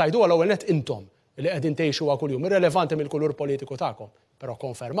 qed tgħidu l-ewwel nett intom li qegħdin tgħixuha kuljum, irrelevanti mill-kulur politiku tagħkom. Però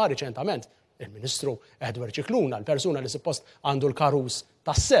konferma riċentament il-Ministru Edward Cicluna, l-persuna li suppost għandu l-karus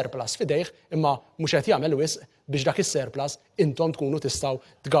tas-surplus fidejh, imma mhux qed jagħmel wisq biex dak is-surplus intom tkunu tistgħu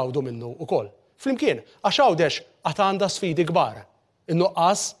tgawdu minnu wkoll. Flimkien, għax Għawdex għad għandha sfidi kbar.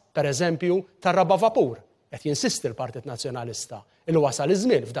 In-nuqqas, pereżempju, tar-raba vapur. Qed jinsisti l-Partit Nazzjonalista illi wasal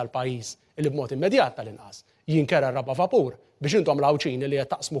iż-żmien f'dal pajjiż illi b'mod immedjat tal-inqas jinkera r-raba vapur biex intom l-Għawċini li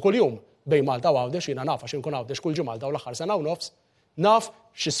qed taqsmu kuljum bejn Malta u Għawdex, jiena naf għax inkun Għawdex kull ġimgħa dawn l-aħħar sena u nofs, naf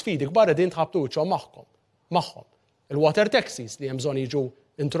xi sfidi kbar qegħdin tħabtu wiċċhom magħhom. Il-water taxis li hemm bżonn jiġu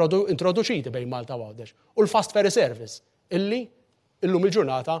introduċiti bejn Malta u Għawdex u l-fast ferry service illi illum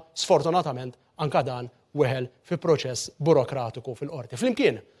il-ġurnata sfortunatament anka dan weħel fi proċess burokratiku fil-qorti.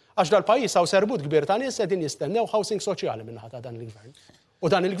 Flimkien, għax dal-pajjiż hawn serbut kbir ta' nies qegħdin jistennew housing soċjali minnaħa ta' dan il-gvern. U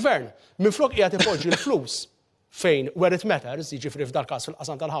dan il-gvern minflok qiegħed ipoġġi l-flus fejn where it matters, jiġifieri f'dal każ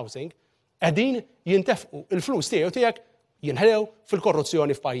fil-qasam tal-housing, qegħdin jintefqu il-flus tiegħu tiegħek jinħlew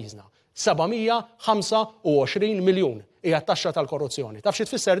fil-korruzzjoni f'pajjiżna. 725 miljun hija t-taxxa tal-korruzzjoni. Taf xi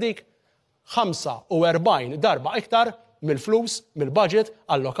tfisser dik? 45 darba iktar mill-flus, mill-budget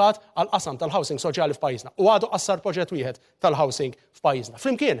allokat għal-qasam tal-housing soċjali f'pajjiżna. U għadu qassar proġett wieħed tal-housing f'pajjiżna.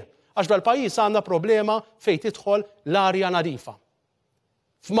 Flimkien, għax dal-pajjiż għandna problema fejn tidħol l-arja nadifa.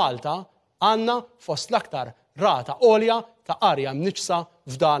 F'Malta għandna fost l-aktar rata għolja ta' arja mniġsa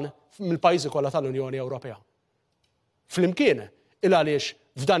f'dan mill-pajjiżi kollha tal-Unjoni Ewropea. Flimkien,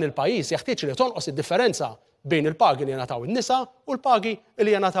 il-għaliex f'dan il-pajjiż jeħtieġ li tonqos id-differenza bejn il-pagi li jingħataw in-nisa u l-pagi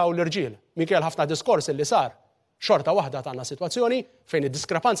li jingħataw l-irġiel. Minkejja ħafna diskors li sar. Xorta waħda tagħna sitwazzjoni fejn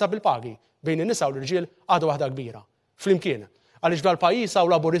id-diskrepanza bil-pagi bejn in-nisa u l-irġiel għadu waħda kbira. Flimkien, għaliex dal-pajjiż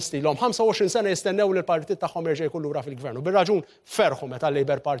hawn laburisti l-hom 25 sena jistennew li l-partit tagħhom jerġa' jkun lura fil-gvern. U bir-raġun ferħu meta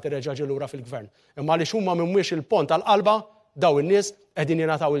l-Labour Party reġa' ġie lura fil-gvern. Imma għaliex huma mhumiex il-pont tal-qalba daw in-nies qegħdin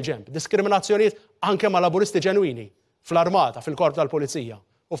jingħataw il-ġenb. Diskriminazzjonijiet anke ma' laburisti ġenwini fl-armata, fil-korp tal-pulizija.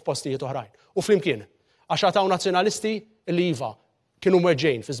 u f'postijiet oħrajn. U flimkien, għax għataw nazzjonalisti li iva kienu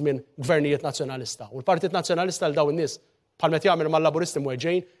mweġġejn fi żmien gvernijiet nazzjonalista. U l-Partit Nazzjonalista l daw in-nies bħalmet jagħmel mal-Laburisti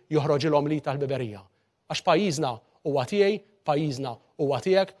mweġġejn joħroġilhom li tal-biberija. Għax pajjiżna huwa tiegħi, pajjiżna huwa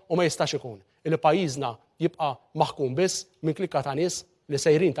tiegħek u ma jistax ikun. Il pajjiżna jibqa' maħkum biss minn klikka ta' nies li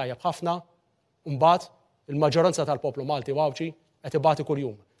sejrin tajjeb ħafna u mbagħad il-maġġoranza tal-poplu Malti Għawċi qed ibati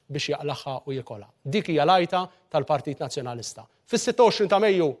kuljum biex jaqlaħħa u jikolha. Dik hija l-għajta tal-Partit Nazzjonalista. Fis-26 ta'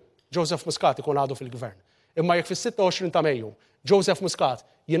 Mejju Joseph Muscat ikun għadu fil-gvern. Imma jekk fis-26 ta' Mejju Joseph Muscat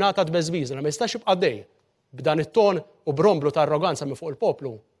jingħata tbeżbiż li ma jistax jibqa' dej b'dan it-ton u bromblu ta' arroganza minn fuq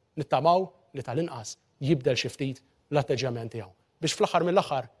il-poplu, nittamaw li tal-inqas jibdel xi ftit l-atteġġjament tiegħu. Biex fl-aħħar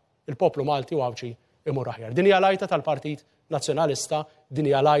mill-aħħar il-poplu Malti Għawċi imur aħjar. Din hija l-għajta tal-Partit Nazzjonalista,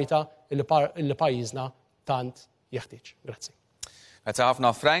 din hija l-għajta li pajjiżna tant jeħtieġ. Grazzi. Grazie ħafna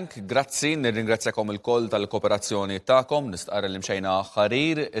Frank, grazzi, nirringrazzjakom il-koll tal-kooperazzjoni ta'kom, nistqar li mxejna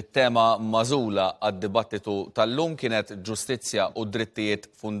ħarir. Il-tema mażula għad-dibattitu tal-lum kienet ġustizzja u drittijiet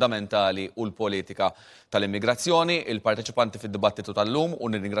fundamentali u l-politika tal-immigrazzjoni. Il-parteċipanti fid-dibattitu tal-lum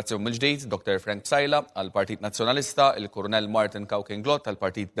u nirringrazzjahom mill-ġdid Dr. Frank Psaila għall-Partit Nazzjonalista, il-Kornell Martin Cauchi Inglott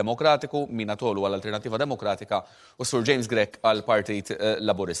għall-Partit Demokratiku, Mina Tolu għall-Alternattiva Demokratika u Sur James Grech għall-Partit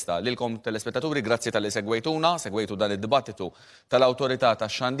Laburista. Lilkom telespettaturi, grazzi tal-li segwejtu dan id-dibattitu tal-Awtorità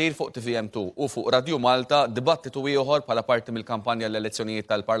tax-Xandir fuq TVM2 u fuq Radio Malta, dibattitu ieħor bħala parti mill-kampanja l-elezzjonijiet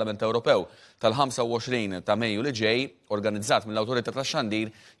tal-Parlament Ewropew tal-25 ta' Mejju li ġej, organizzat mill-Awtorità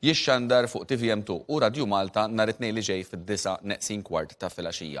tax-Xandir, jixxandar fuq TVM2 u Radio Malta nhar it-tnejn li ġej fid-9:15 ta'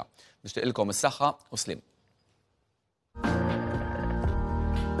 filgħaxija. Nixtieqilkom is-saħħa u slim.